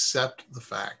to accept the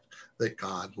fact that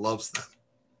God loves them.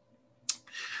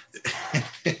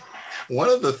 One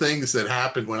of the things that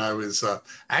happened when I was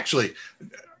actually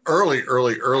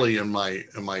early in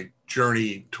my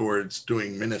journey towards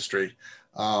doing ministry,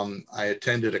 I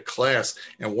attended a class,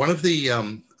 and one of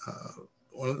the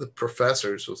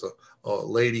professors was a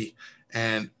lady,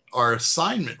 and our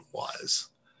assignment was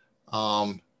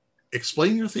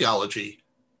explain your theology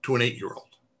to an 8-year-old.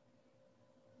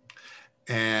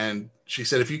 And she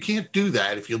said, if you can't do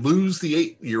that, if you lose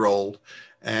the 8-year-old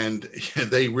and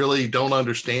they really don't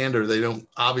understand, or they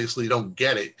obviously don't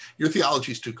get it, your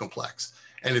theology is too complex.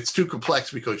 And it's too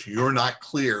complex because you're not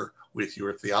clear with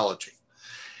your theology.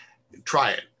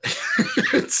 Try it.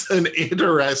 It's an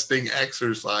interesting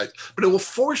exercise, but it will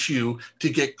force you to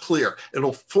get clear.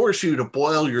 It'll force you to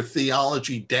boil your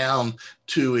theology down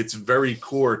to its very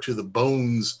core, to the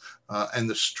bones and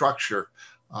the structure.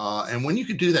 And when you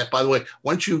can do that, by the way,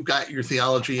 once you've got your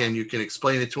theology and you can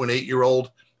explain it to an 8-year-old,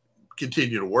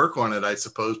 continue to work on it, I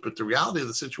suppose. But the reality of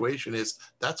the situation is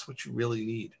that's what you really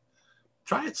need.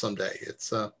 Try it someday.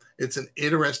 It's an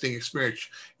interesting experience.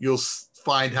 You'll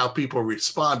find how people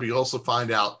respond, but you also find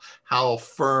out how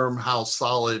firm, how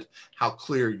solid, how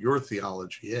clear your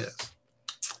theology is.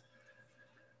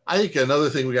 I think another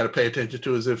thing we got to pay attention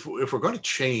to is if we're going to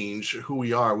change who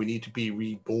we are, we need to be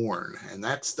reborn. And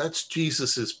that's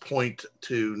Jesus's point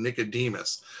to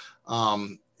Nicodemus.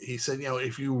 He said,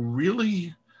 if you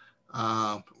really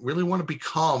want to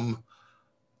become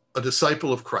a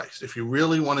disciple of Christ, if you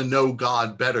really want to know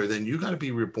God better, then you got to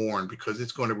be reborn, because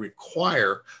it's going to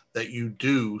require that you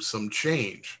do some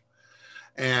change.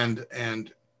 And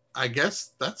I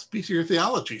guess that's a piece of your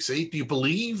theology. See, do you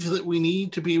believe that we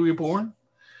need to be reborn?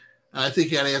 And I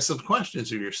think you got to ask some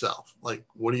questions of yourself, like,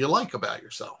 what do you like about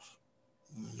yourself?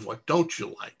 What don't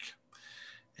you like?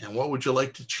 And what would you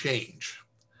like to change?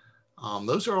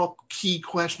 Those are all key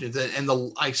questions. And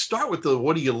I start with the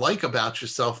what do you like about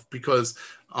yourself, because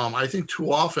I think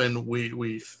too often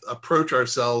we approach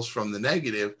ourselves from the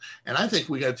negative. And I think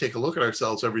we got to take a look at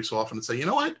ourselves every so often and say, you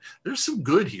know what, there's some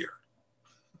good here.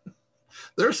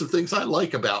 There are some things I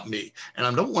like about me, and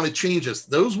I don't want to change this.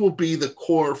 Those will be the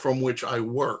core from which I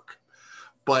work,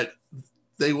 but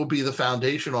they will be the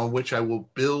foundation on which I will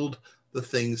build the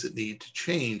things that need to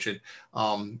change. And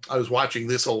I was watching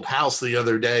This Old House the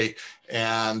other day,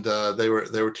 and they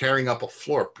were tearing up a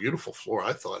floor, beautiful floor,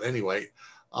 I thought anyway.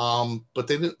 But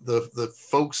they didn't. The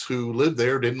folks who lived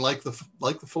there didn't like the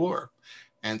floor,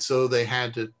 and so they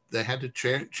had to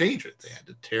change it. They had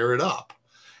to tear it up.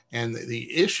 And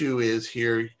the issue is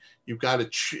here, You've got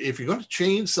to, if you're going to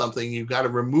change something, you've got to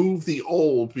remove the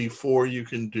old before you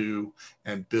can do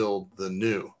and build the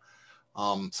new.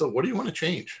 So what do you want to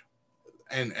change?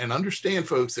 And understand,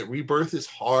 folks, that rebirth is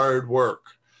hard work.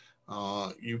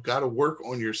 You've got to work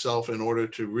on yourself in order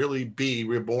to really be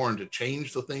reborn, to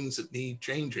change the things that need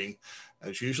changing.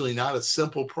 It's usually not a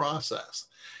simple process.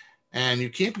 And you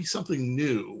can't be something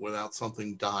new without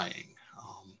something dying.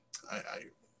 I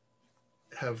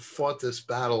have fought this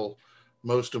battle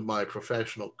most of my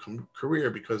professional career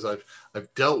because I've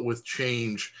dealt with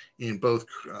change in both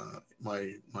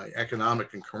my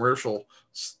economic and commercial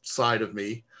side of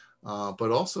me,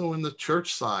 but also in the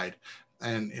church side.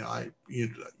 And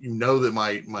you know that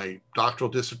my doctoral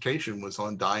dissertation was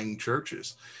on dying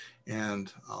churches,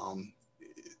 and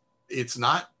it's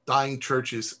not dying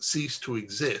churches cease to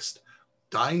exist.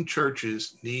 Dying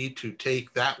churches need to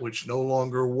take that which no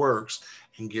longer works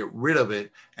and get rid of it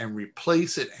and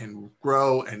replace it and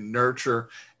grow and nurture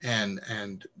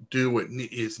and do what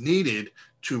is needed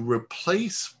to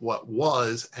replace what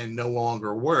was and no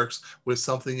longer works with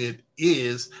something that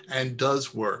is and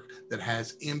does work, that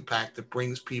has impact, that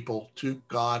brings people to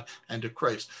God and to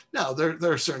Christ. Now, there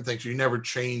are certain things you never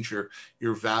change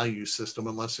your value system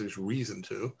unless there's reason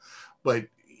to, but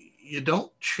you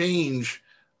don't change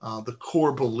the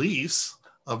core beliefs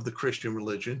of the Christian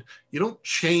religion. You don't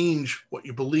change what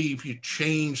you believe, you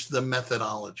change the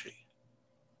methodology.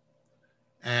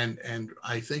 And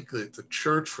I think that the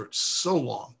church for so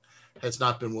long has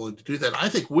not been willing to do that. I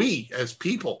think we as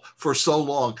people for so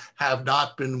long have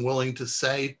not been willing to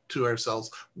say to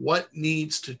ourselves what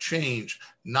needs to change,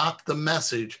 not the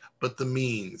message, but the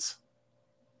means.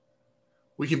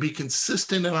 We can be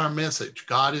consistent in our message.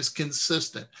 God is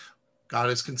consistent. God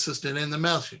is consistent in the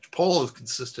message. Paul is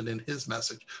consistent in his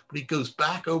message, but he goes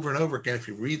back over and over again. If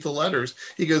you read the letters,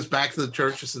 he goes back to the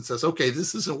churches and says, okay,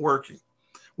 this isn't working.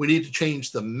 We need to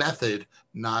change the method,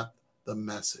 not the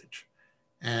message.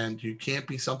 And you can't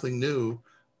be something new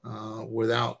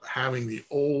without having the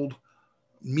old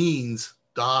means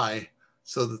die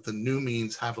so that the new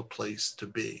means have a place to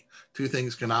be. Two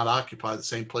things cannot occupy the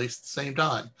same place at the same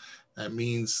time. That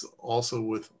means also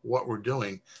with what we're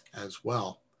doing as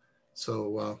well.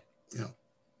 So,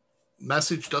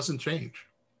 message doesn't change.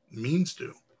 Means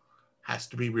do. Has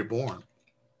to be reborn.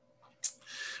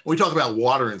 When we talk about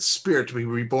water and spirit, to be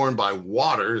reborn by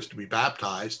water is to be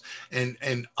baptized.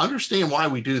 And understand why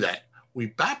we do that. We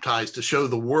baptize to show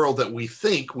the world that we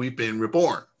think we've been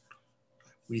reborn.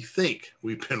 We think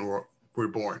we've been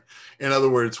reborn. In other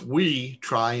words, we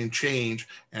try and change,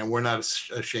 and we're not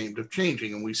ashamed of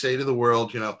changing. And we say to the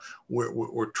world,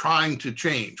 we're trying to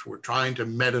change. We're trying to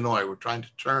metanoia. We're trying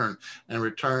to turn and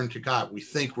return to God. We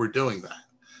think we're doing that.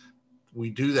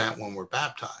 We do that when we're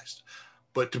baptized.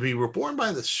 But to be reborn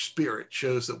by the Spirit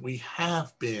shows that we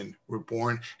have been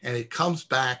reborn, and it comes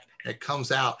back, it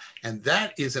comes out, and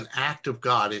that is an act of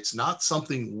God. It's not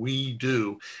something we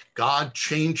do. God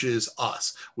changes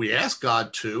us. We ask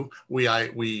God to. We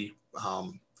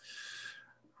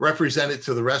represent it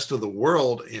to the rest of the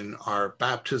world in our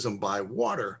baptism by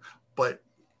water, but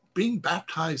being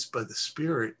baptized by the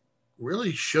Spirit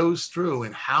really shows through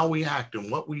in how we act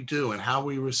and what we do and how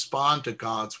we respond to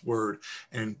God's word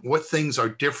and what things are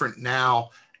different now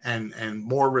and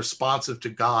more responsive to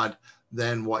God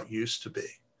than what used to be.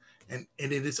 And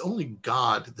it is only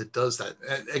God that does that.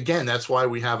 And again, that's why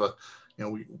we have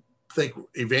we think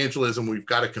evangelism, we've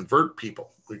got to convert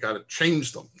people. We've got to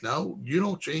change them. No, you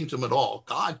don't change them at all.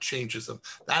 God changes them.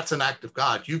 That's an act of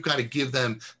God. You've got to give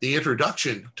them the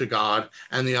introduction to God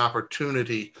and the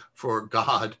opportunity for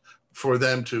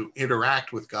them to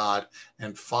interact with God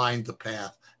and find the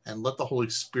path and let the Holy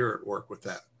Spirit work with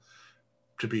them.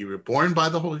 To be reborn by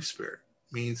the Holy Spirit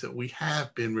means that we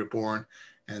have been reborn,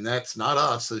 and that's not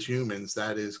us as humans.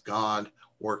 That is God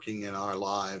working in our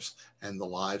lives and the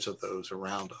lives of those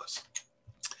around us.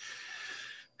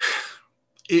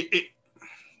 It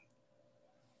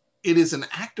is an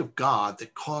act of God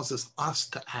that causes us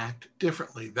to act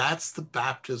differently. That's the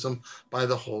baptism by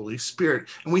the Holy Spirit.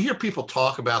 And we hear people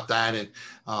talk about that, and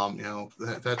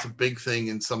that's a big thing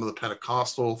in some of the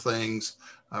Pentecostal things,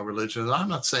 religion. And I'm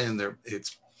not saying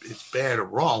it's bad or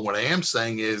wrong. What I am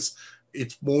saying is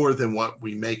it's more than what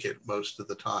we make it most of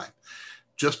the time.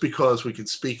 Just because we can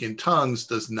speak in tongues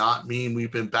does not mean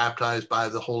we've been baptized by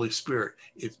the Holy Spirit.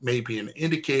 It may be an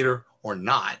indicator or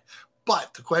not.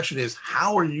 But the question is,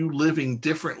 how are you living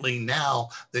differently now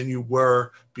than you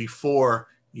were before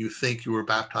you think you were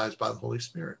baptized by the Holy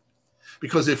Spirit?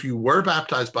 Because if you were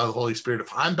baptized by the Holy Spirit,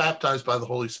 if I'm baptized by the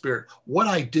Holy Spirit, what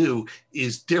I do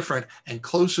is different and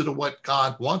closer to what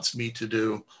God wants me to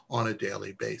do on a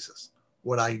daily basis.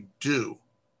 What I do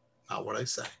not what I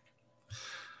say.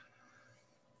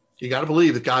 You got to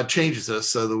believe that God changes us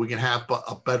so that we can have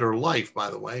a better life,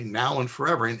 by the way, now and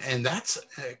forever. And that's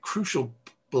a crucial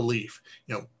belief.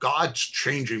 You know, God's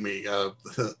changing me.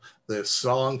 The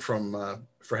song from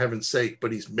For Heaven's Sake,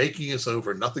 but he's making us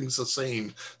over. Nothing's the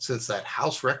same since that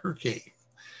house wrecker came.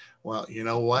 Well, you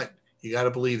know what? You got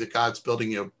to believe that God's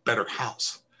building you a better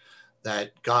house,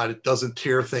 that God doesn't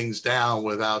tear things down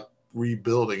without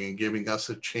rebuilding and giving us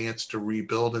a chance to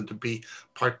rebuild and to be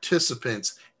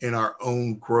participants in our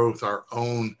own growth, our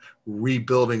own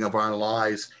rebuilding of our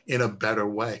lives in a better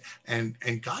way. And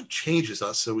God changes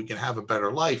us so we can have a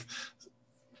better life,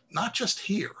 not just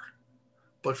here,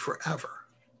 but forever.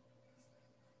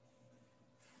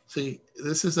 See,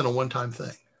 this isn't a one-time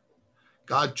thing.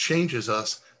 God changes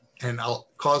us and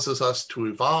causes us to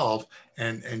evolve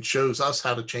and shows us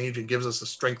how to change and gives us the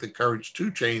strength and courage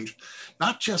to change,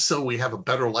 not just so we have a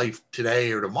better life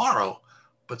today or tomorrow,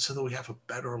 but so that we have a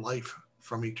better life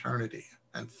from eternity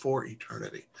and for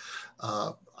eternity.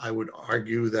 I would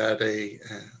argue that a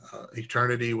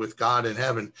eternity with God in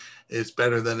heaven is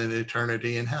better than an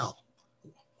eternity in hell,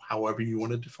 however you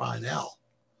want to define hell.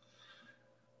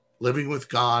 Living with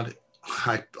God,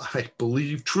 I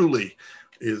believe truly,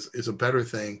 is a better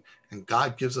thing, and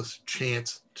God gives us a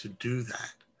chance to do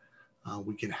that.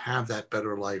 We can have that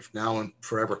better life now and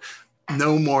forever.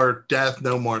 No more death,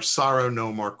 no more sorrow,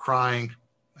 no more crying.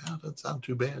 Well, that doesn't sound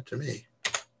too bad to me.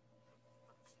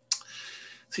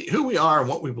 See, who we are and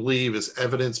what we believe is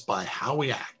evidenced by how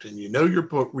we act. And you know you're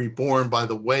reborn by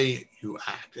the way you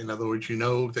act. In other words, you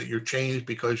know that you're changed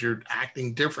because you're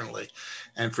acting differently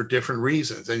and for different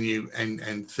reasons.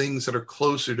 And things that are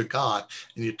closer to God.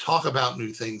 And you talk about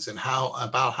new things and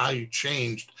about how you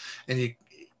changed. And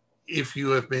if you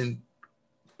have been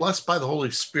blessed by the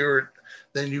Holy Spirit,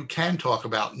 then you can talk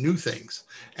about new things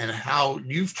and how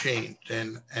you've changed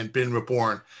and been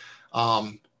reborn.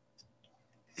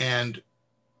 And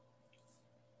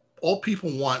all people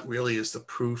want really is the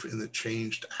proof in the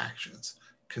changed actions,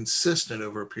 consistent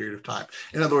over a period of time.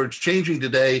 In other words, changing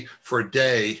today for a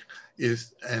day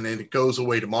and then it goes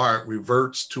away tomorrow, it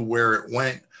reverts to where it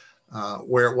went,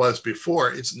 where it was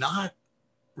before. It's not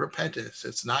repentance.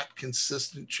 It's not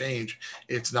consistent change.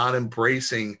 It's not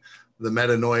embracing the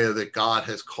metanoia that God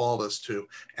has called us to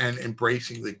and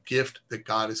embracing the gift that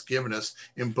God has given us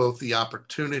in both the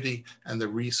opportunity and the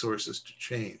resources to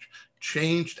change.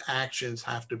 Changed actions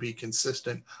have to be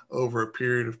consistent over a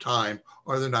period of time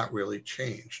or they're not really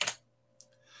changed.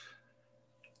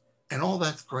 And all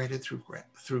that's granted through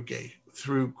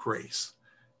grace.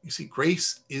 You see,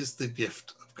 grace is the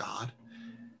gift of God.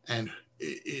 And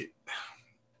if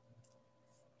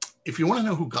you want to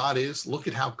know who God is, look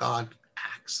at how God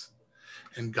acts.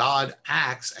 And God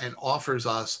acts and offers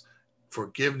us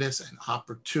forgiveness and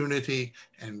opportunity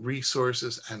and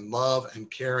resources and love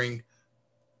and caring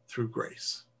through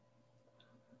grace.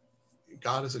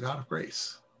 God is a God of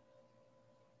grace.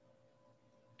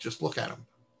 Just look at him.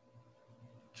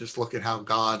 Just look at how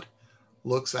God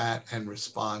looks at and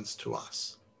responds to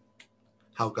us,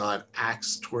 how God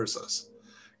acts towards us.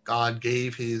 God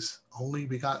gave his only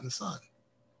begotten Son,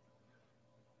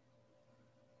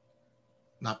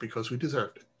 not because we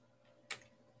deserved it.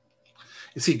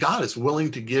 You see, God is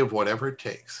willing to give whatever it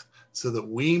takes so that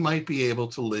we might be able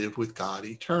to live with God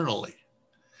eternally.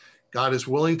 God is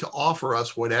willing to offer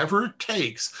us whatever it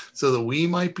takes so that we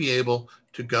might be able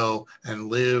to go and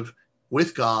live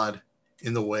with God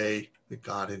in the way that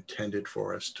God intended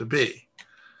for us to be.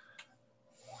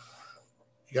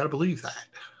 You got to believe that.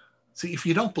 See, if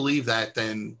you don't believe that,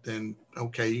 then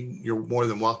okay, you're more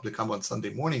than welcome to come on Sunday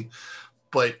morning,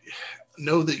 but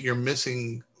know that you're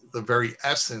missing the very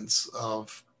essence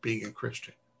of being a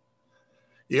Christian.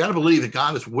 You got to believe that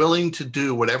God is willing to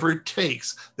do whatever it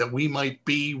takes that we might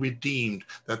be redeemed,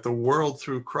 that the world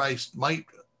through Christ might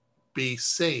be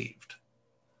saved.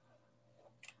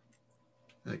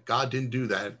 And God didn't do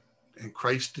that, and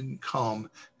Christ didn't come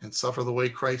and suffer the way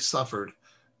Christ suffered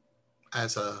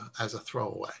as a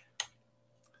throwaway.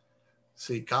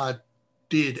 See, God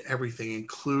did everything,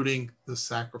 including the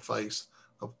sacrifice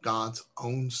of God's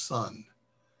own Son.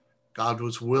 God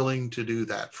was willing to do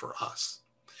that for us.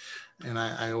 And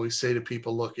I always say to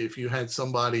people, look, if you had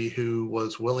somebody who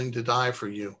was willing to die for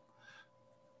you,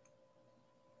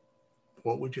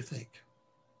 what would you think?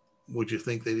 Would you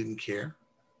think they didn't care?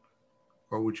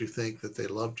 Or would you think that they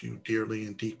loved you dearly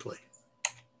and deeply?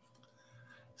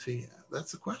 See,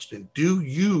 that's the question. Do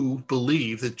you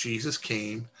believe that Jesus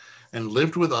came and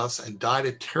lived with us and died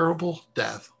a terrible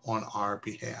death on our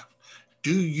behalf?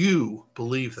 Do you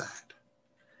believe that?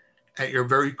 at your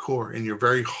very core, in your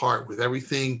very heart, with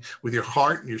everything, with your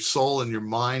heart and your soul and your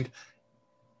mind.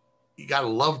 You got to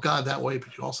love God that way,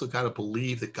 but you also got to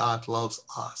believe that God loves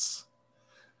us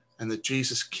and that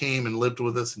Jesus came and lived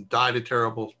with us and died a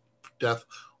terrible death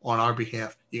on our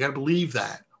behalf. You got to believe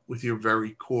that with your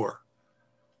very core.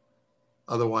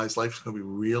 Otherwise, life's going to be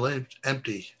real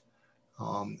empty,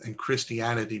 and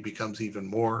Christianity becomes even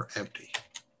more empty.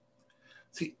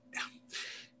 See,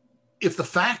 if the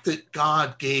fact that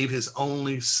God gave his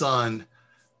only son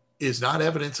is not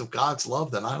evidence of God's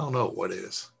love, then I don't know what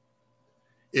is.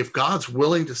 If God's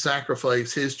willing to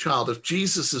sacrifice his child, if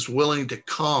Jesus is willing to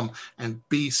come and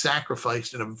be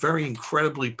sacrificed in a very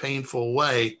incredibly painful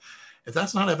way, if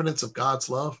that's not evidence of God's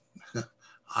love,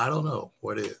 I don't know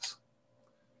what is.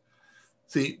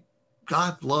 See,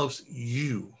 God loves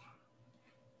you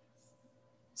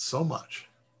so much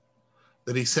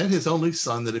that he sent his only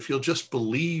son, that if you'll just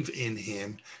believe in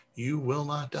him, you will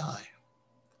not die,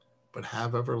 but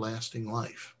have everlasting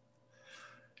life.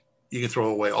 You can throw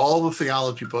away all the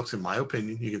theology books, in my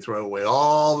opinion. You can throw away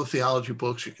all the theology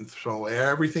books. You can throw away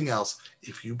everything else.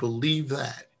 If you believe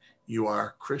that, you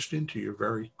are Christian to your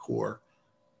very core,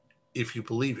 if you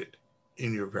believe it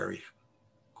in your very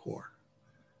core.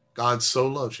 God so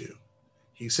loves you.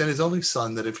 He sent his only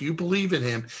son that if you believe in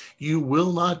him, you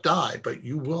will not die, but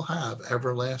you will have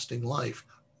everlasting life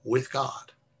with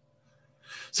God.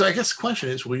 So I guess the question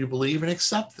is, will you believe and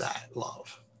accept that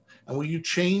love? And will you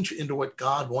change into what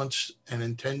God wants and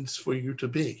intends for you to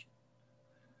be?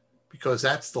 Because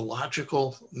that's the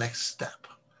logical next step.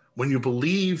 When you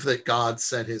believe that God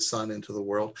sent his son into the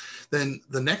world, then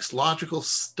the next logical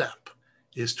step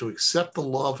is to accept the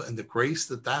love and the grace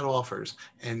that that offers,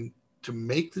 and to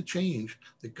make the change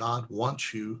that God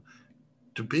wants you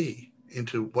to be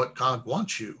into what God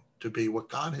wants you to be, what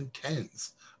God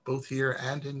intends, both here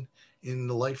and in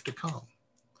the life to come.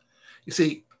 You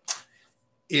see,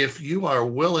 if you are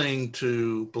willing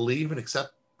to believe and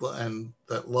accept and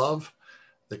that love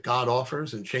that God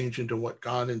offers and change into what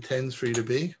God intends for you to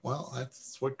be, well,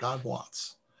 that's what God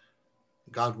wants.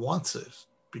 God wants it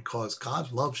because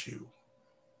God loves you.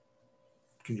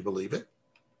 Can you believe it?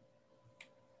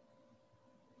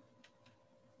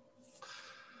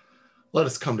 Let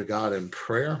us come to God in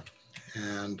prayer.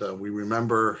 And we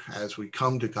remember, as we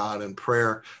come to God in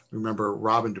prayer, remember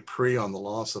Robin Dupree on the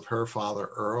loss of her father,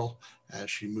 Earl, as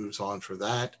she moves on for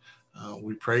that.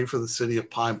 We pray for the city of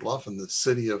Pine Bluff and the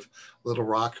city of Little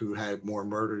Rock, who had more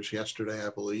murders yesterday,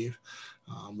 I believe.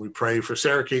 We pray for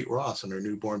Sarah Kate Ross and her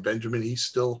newborn Benjamin. He's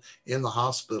still in the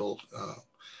hospital,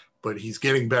 but he's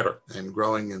getting better and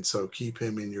growing, and so keep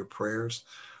him in your prayers.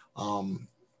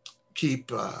 Keep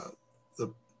the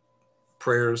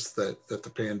prayers that the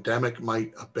pandemic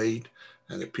might abate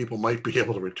and that people might be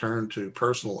able to return to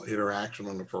personal interaction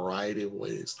in a variety of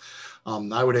ways.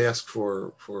 I would ask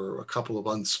for a couple of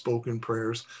unspoken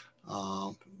prayers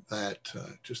that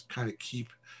just kind of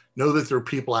know that there are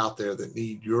people out there that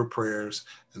need your prayers,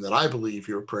 and that I believe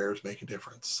your prayers make a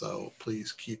difference. So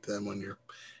please keep them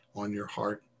on your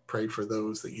heart. Pray for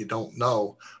those that you don't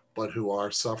know, but who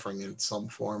are suffering in some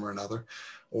form or another,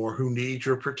 or who need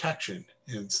your protection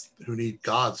and who need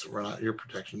God's, or not your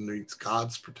protection, needs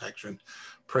God's protection.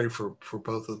 Pray for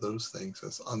both of those things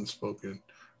as unspoken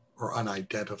or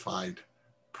unidentified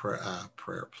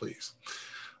prayer, please.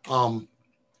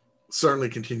 Certainly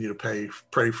continue to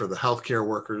pray for the healthcare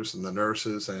workers and the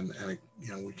nurses, and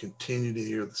we continue to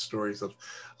hear the stories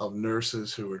of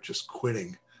nurses who are just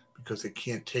quitting because they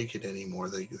can't take it anymore.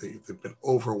 They've been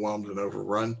overwhelmed and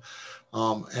overrun.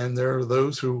 And there are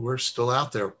those who are still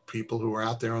out there, people who are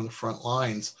out there on the front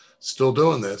lines, still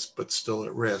doing this, but still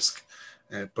at risk,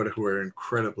 but who are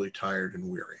incredibly tired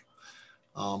and weary.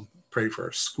 Pray for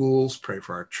our schools, pray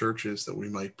for our churches, that we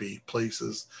might be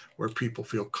places where people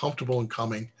feel comfortable in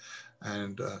coming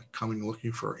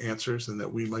looking for answers, and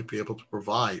that we might be able to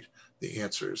provide the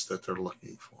answers that they're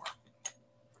looking for.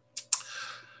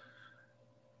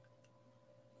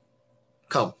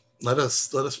 Come, let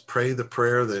us pray the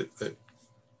prayer that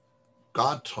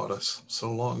God taught us so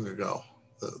long ago,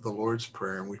 the Lord's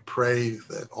Prayer. And we pray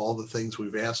that all the things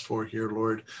we've asked for here,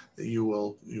 Lord, that you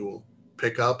will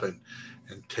pick up and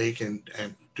take and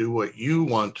do what you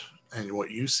want and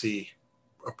what you see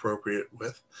appropriate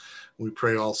with. We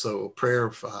pray also a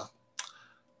prayer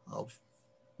of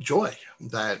joy,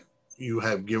 that you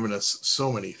have given us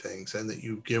so many things, and that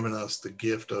you've given us the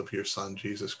gift of your Son,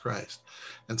 Jesus Christ.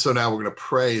 And so now we're going to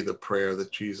pray the prayer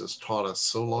that Jesus taught us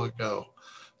so long ago,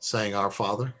 saying, Our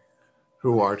Father,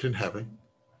 who art in heaven,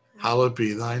 hallowed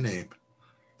be thy name.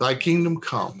 Thy kingdom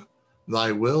come,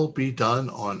 thy will be done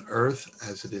on earth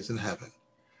as it is in heaven.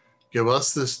 Give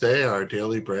us this day our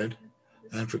daily bread,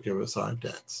 and forgive us our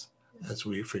debts, as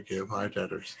we forgive our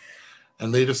debtors.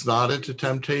 And lead us not into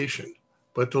temptation,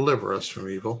 but deliver us from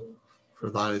evil. For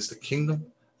thine is the kingdom,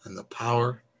 and the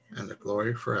power, and the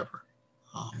glory forever.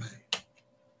 Amen.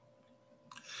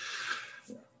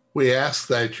 We ask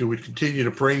that you would continue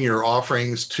to bring your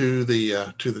offerings to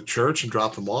the church and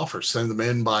drop them off, or send them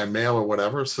in by mail or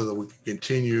whatever, so that we can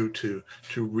continue to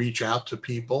reach out to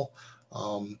people,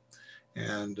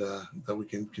 and that we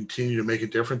can continue to make a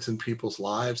difference in people's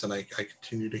lives. And I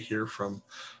continue to hear from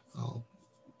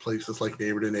places like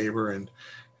Neighbor to Neighbor and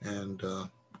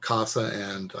CASA,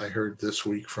 and I heard this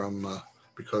week from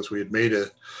because we had made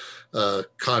a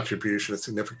contribution, a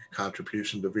significant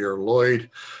contribution to Vera Lloyd.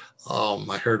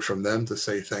 I heard from them to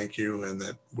say thank you, and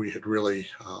that we had really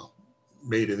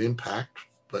made an impact,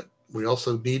 but we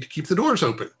also need to keep the doors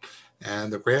open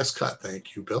and the grass cut.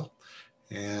 Thank you, Bill.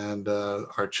 And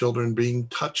our children being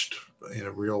touched in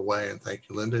a real way. And thank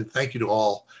you, Linda. And thank you to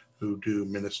all who do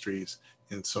ministries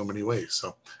in so many ways.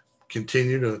 So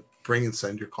continue to bring and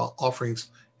send your offerings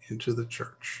into the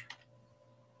church.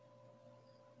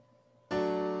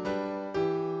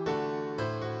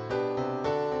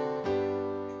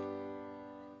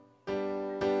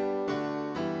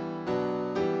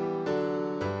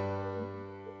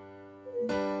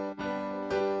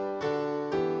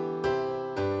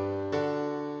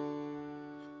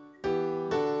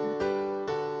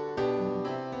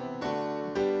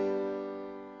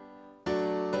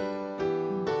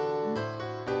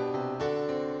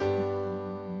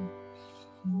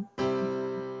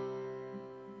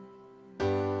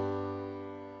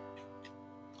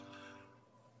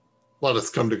 Let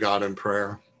us come to God in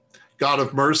prayer. God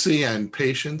of mercy and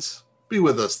patience, be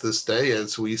with us this day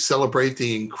as we celebrate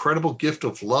the incredible gift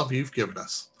of love you've given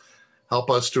us. Help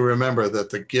us to remember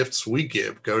that the gifts we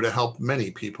give go to help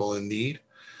many people in need,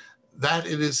 that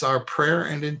it is our prayer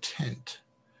and intent.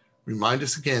 Remind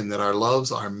us again that our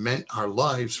lives are meant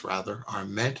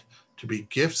to be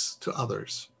gifts to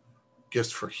others,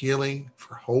 gifts for healing,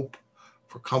 for hope,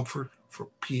 for comfort, for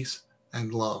peace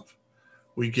and love.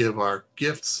 We give our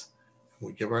gifts,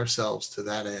 we give ourselves to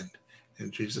that end. In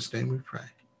Jesus' name we pray.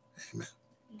 Amen.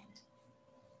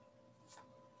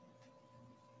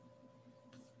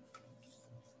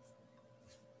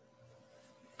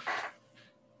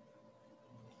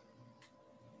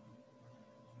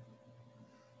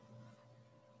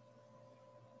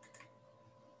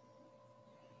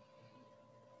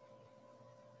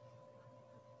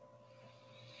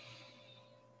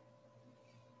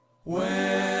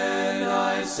 When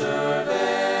I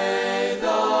survey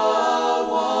the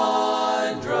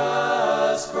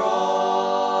wondrous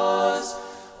cross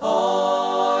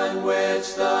on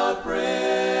which the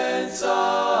Prince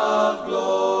of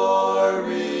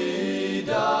Glory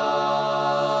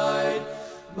died,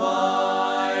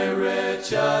 my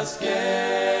richest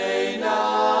gain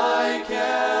I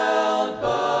count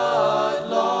but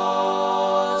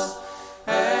loss,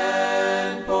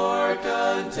 and pour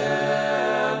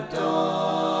contempt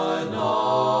on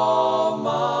all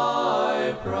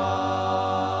my pride.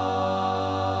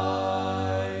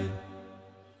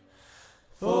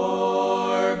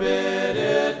 Forbid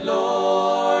it,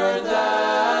 Lord,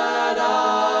 that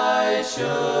I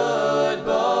should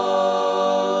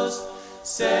boast,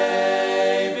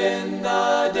 save in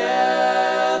the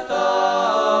death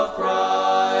of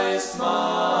Christ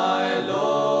my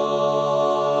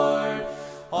Lord.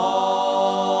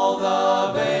 All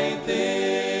the vain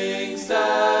things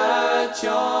that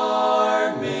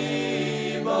charm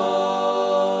me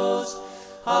most,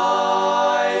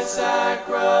 I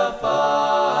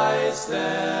sacrifice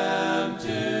them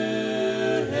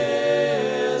to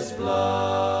his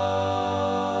blood.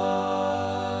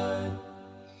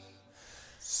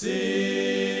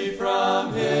 See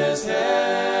from his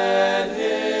head,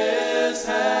 his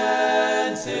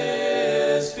hands,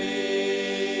 his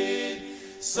feet,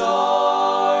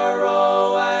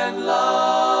 sorrow and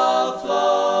love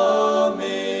flow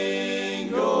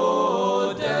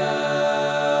mingled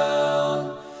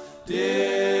down.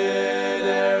 Did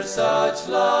e'er such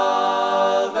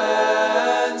love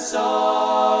and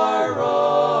sorrow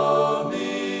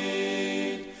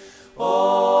meet,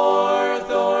 or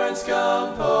thorns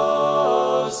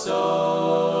compose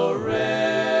so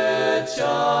rich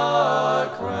a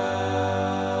crown?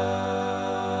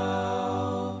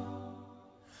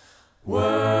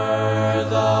 Were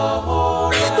the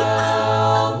whole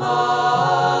realm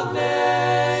of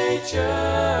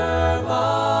nature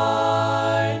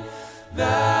mine,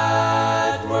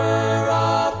 that were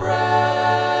a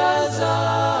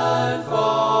present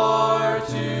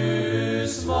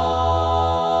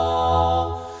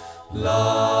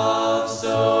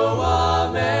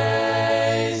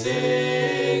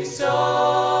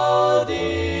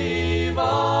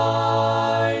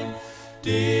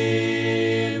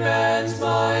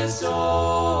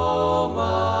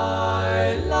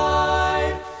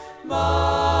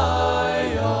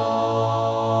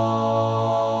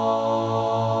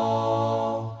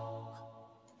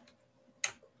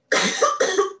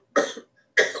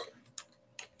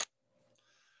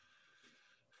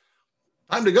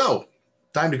time to go.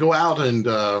 Time to go out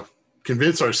and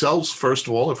convince ourselves, first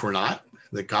of all, if we're not,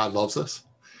 that God loves us,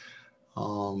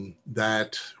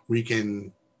 that we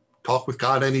can talk with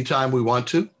God anytime we want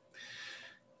to.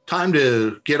 Time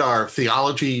to get our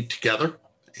theology together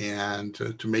and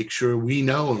to make sure we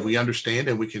know and we understand,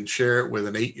 and we can share it with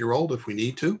an 8-year-old if we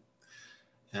need to.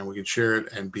 And we can share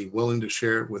it and be willing to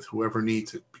share it with whoever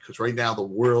needs it. Because right now the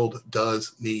world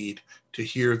does need to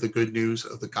hear the good news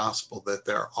of the gospel, that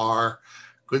there are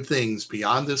good things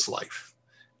beyond this life.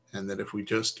 And that if we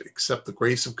just accept the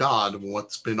grace of God and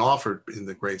what's been offered in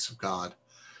the grace of God,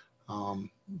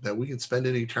 that we can spend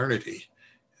an eternity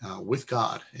with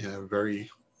God in a very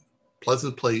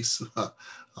pleasant place,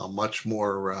 a much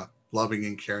more loving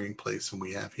and caring place than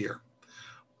we have here.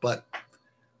 But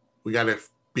we got to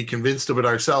be convinced of it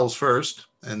ourselves first,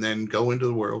 and then go into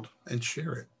the world and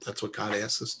share it. That's what God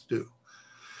asks us to do.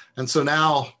 And so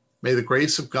now, may the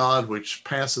grace of God, which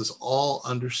passes all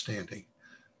understanding,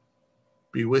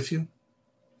 be with you.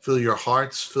 Fill your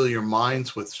hearts, fill your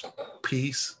minds with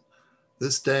peace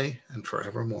this day and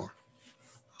forevermore.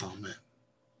 Amen.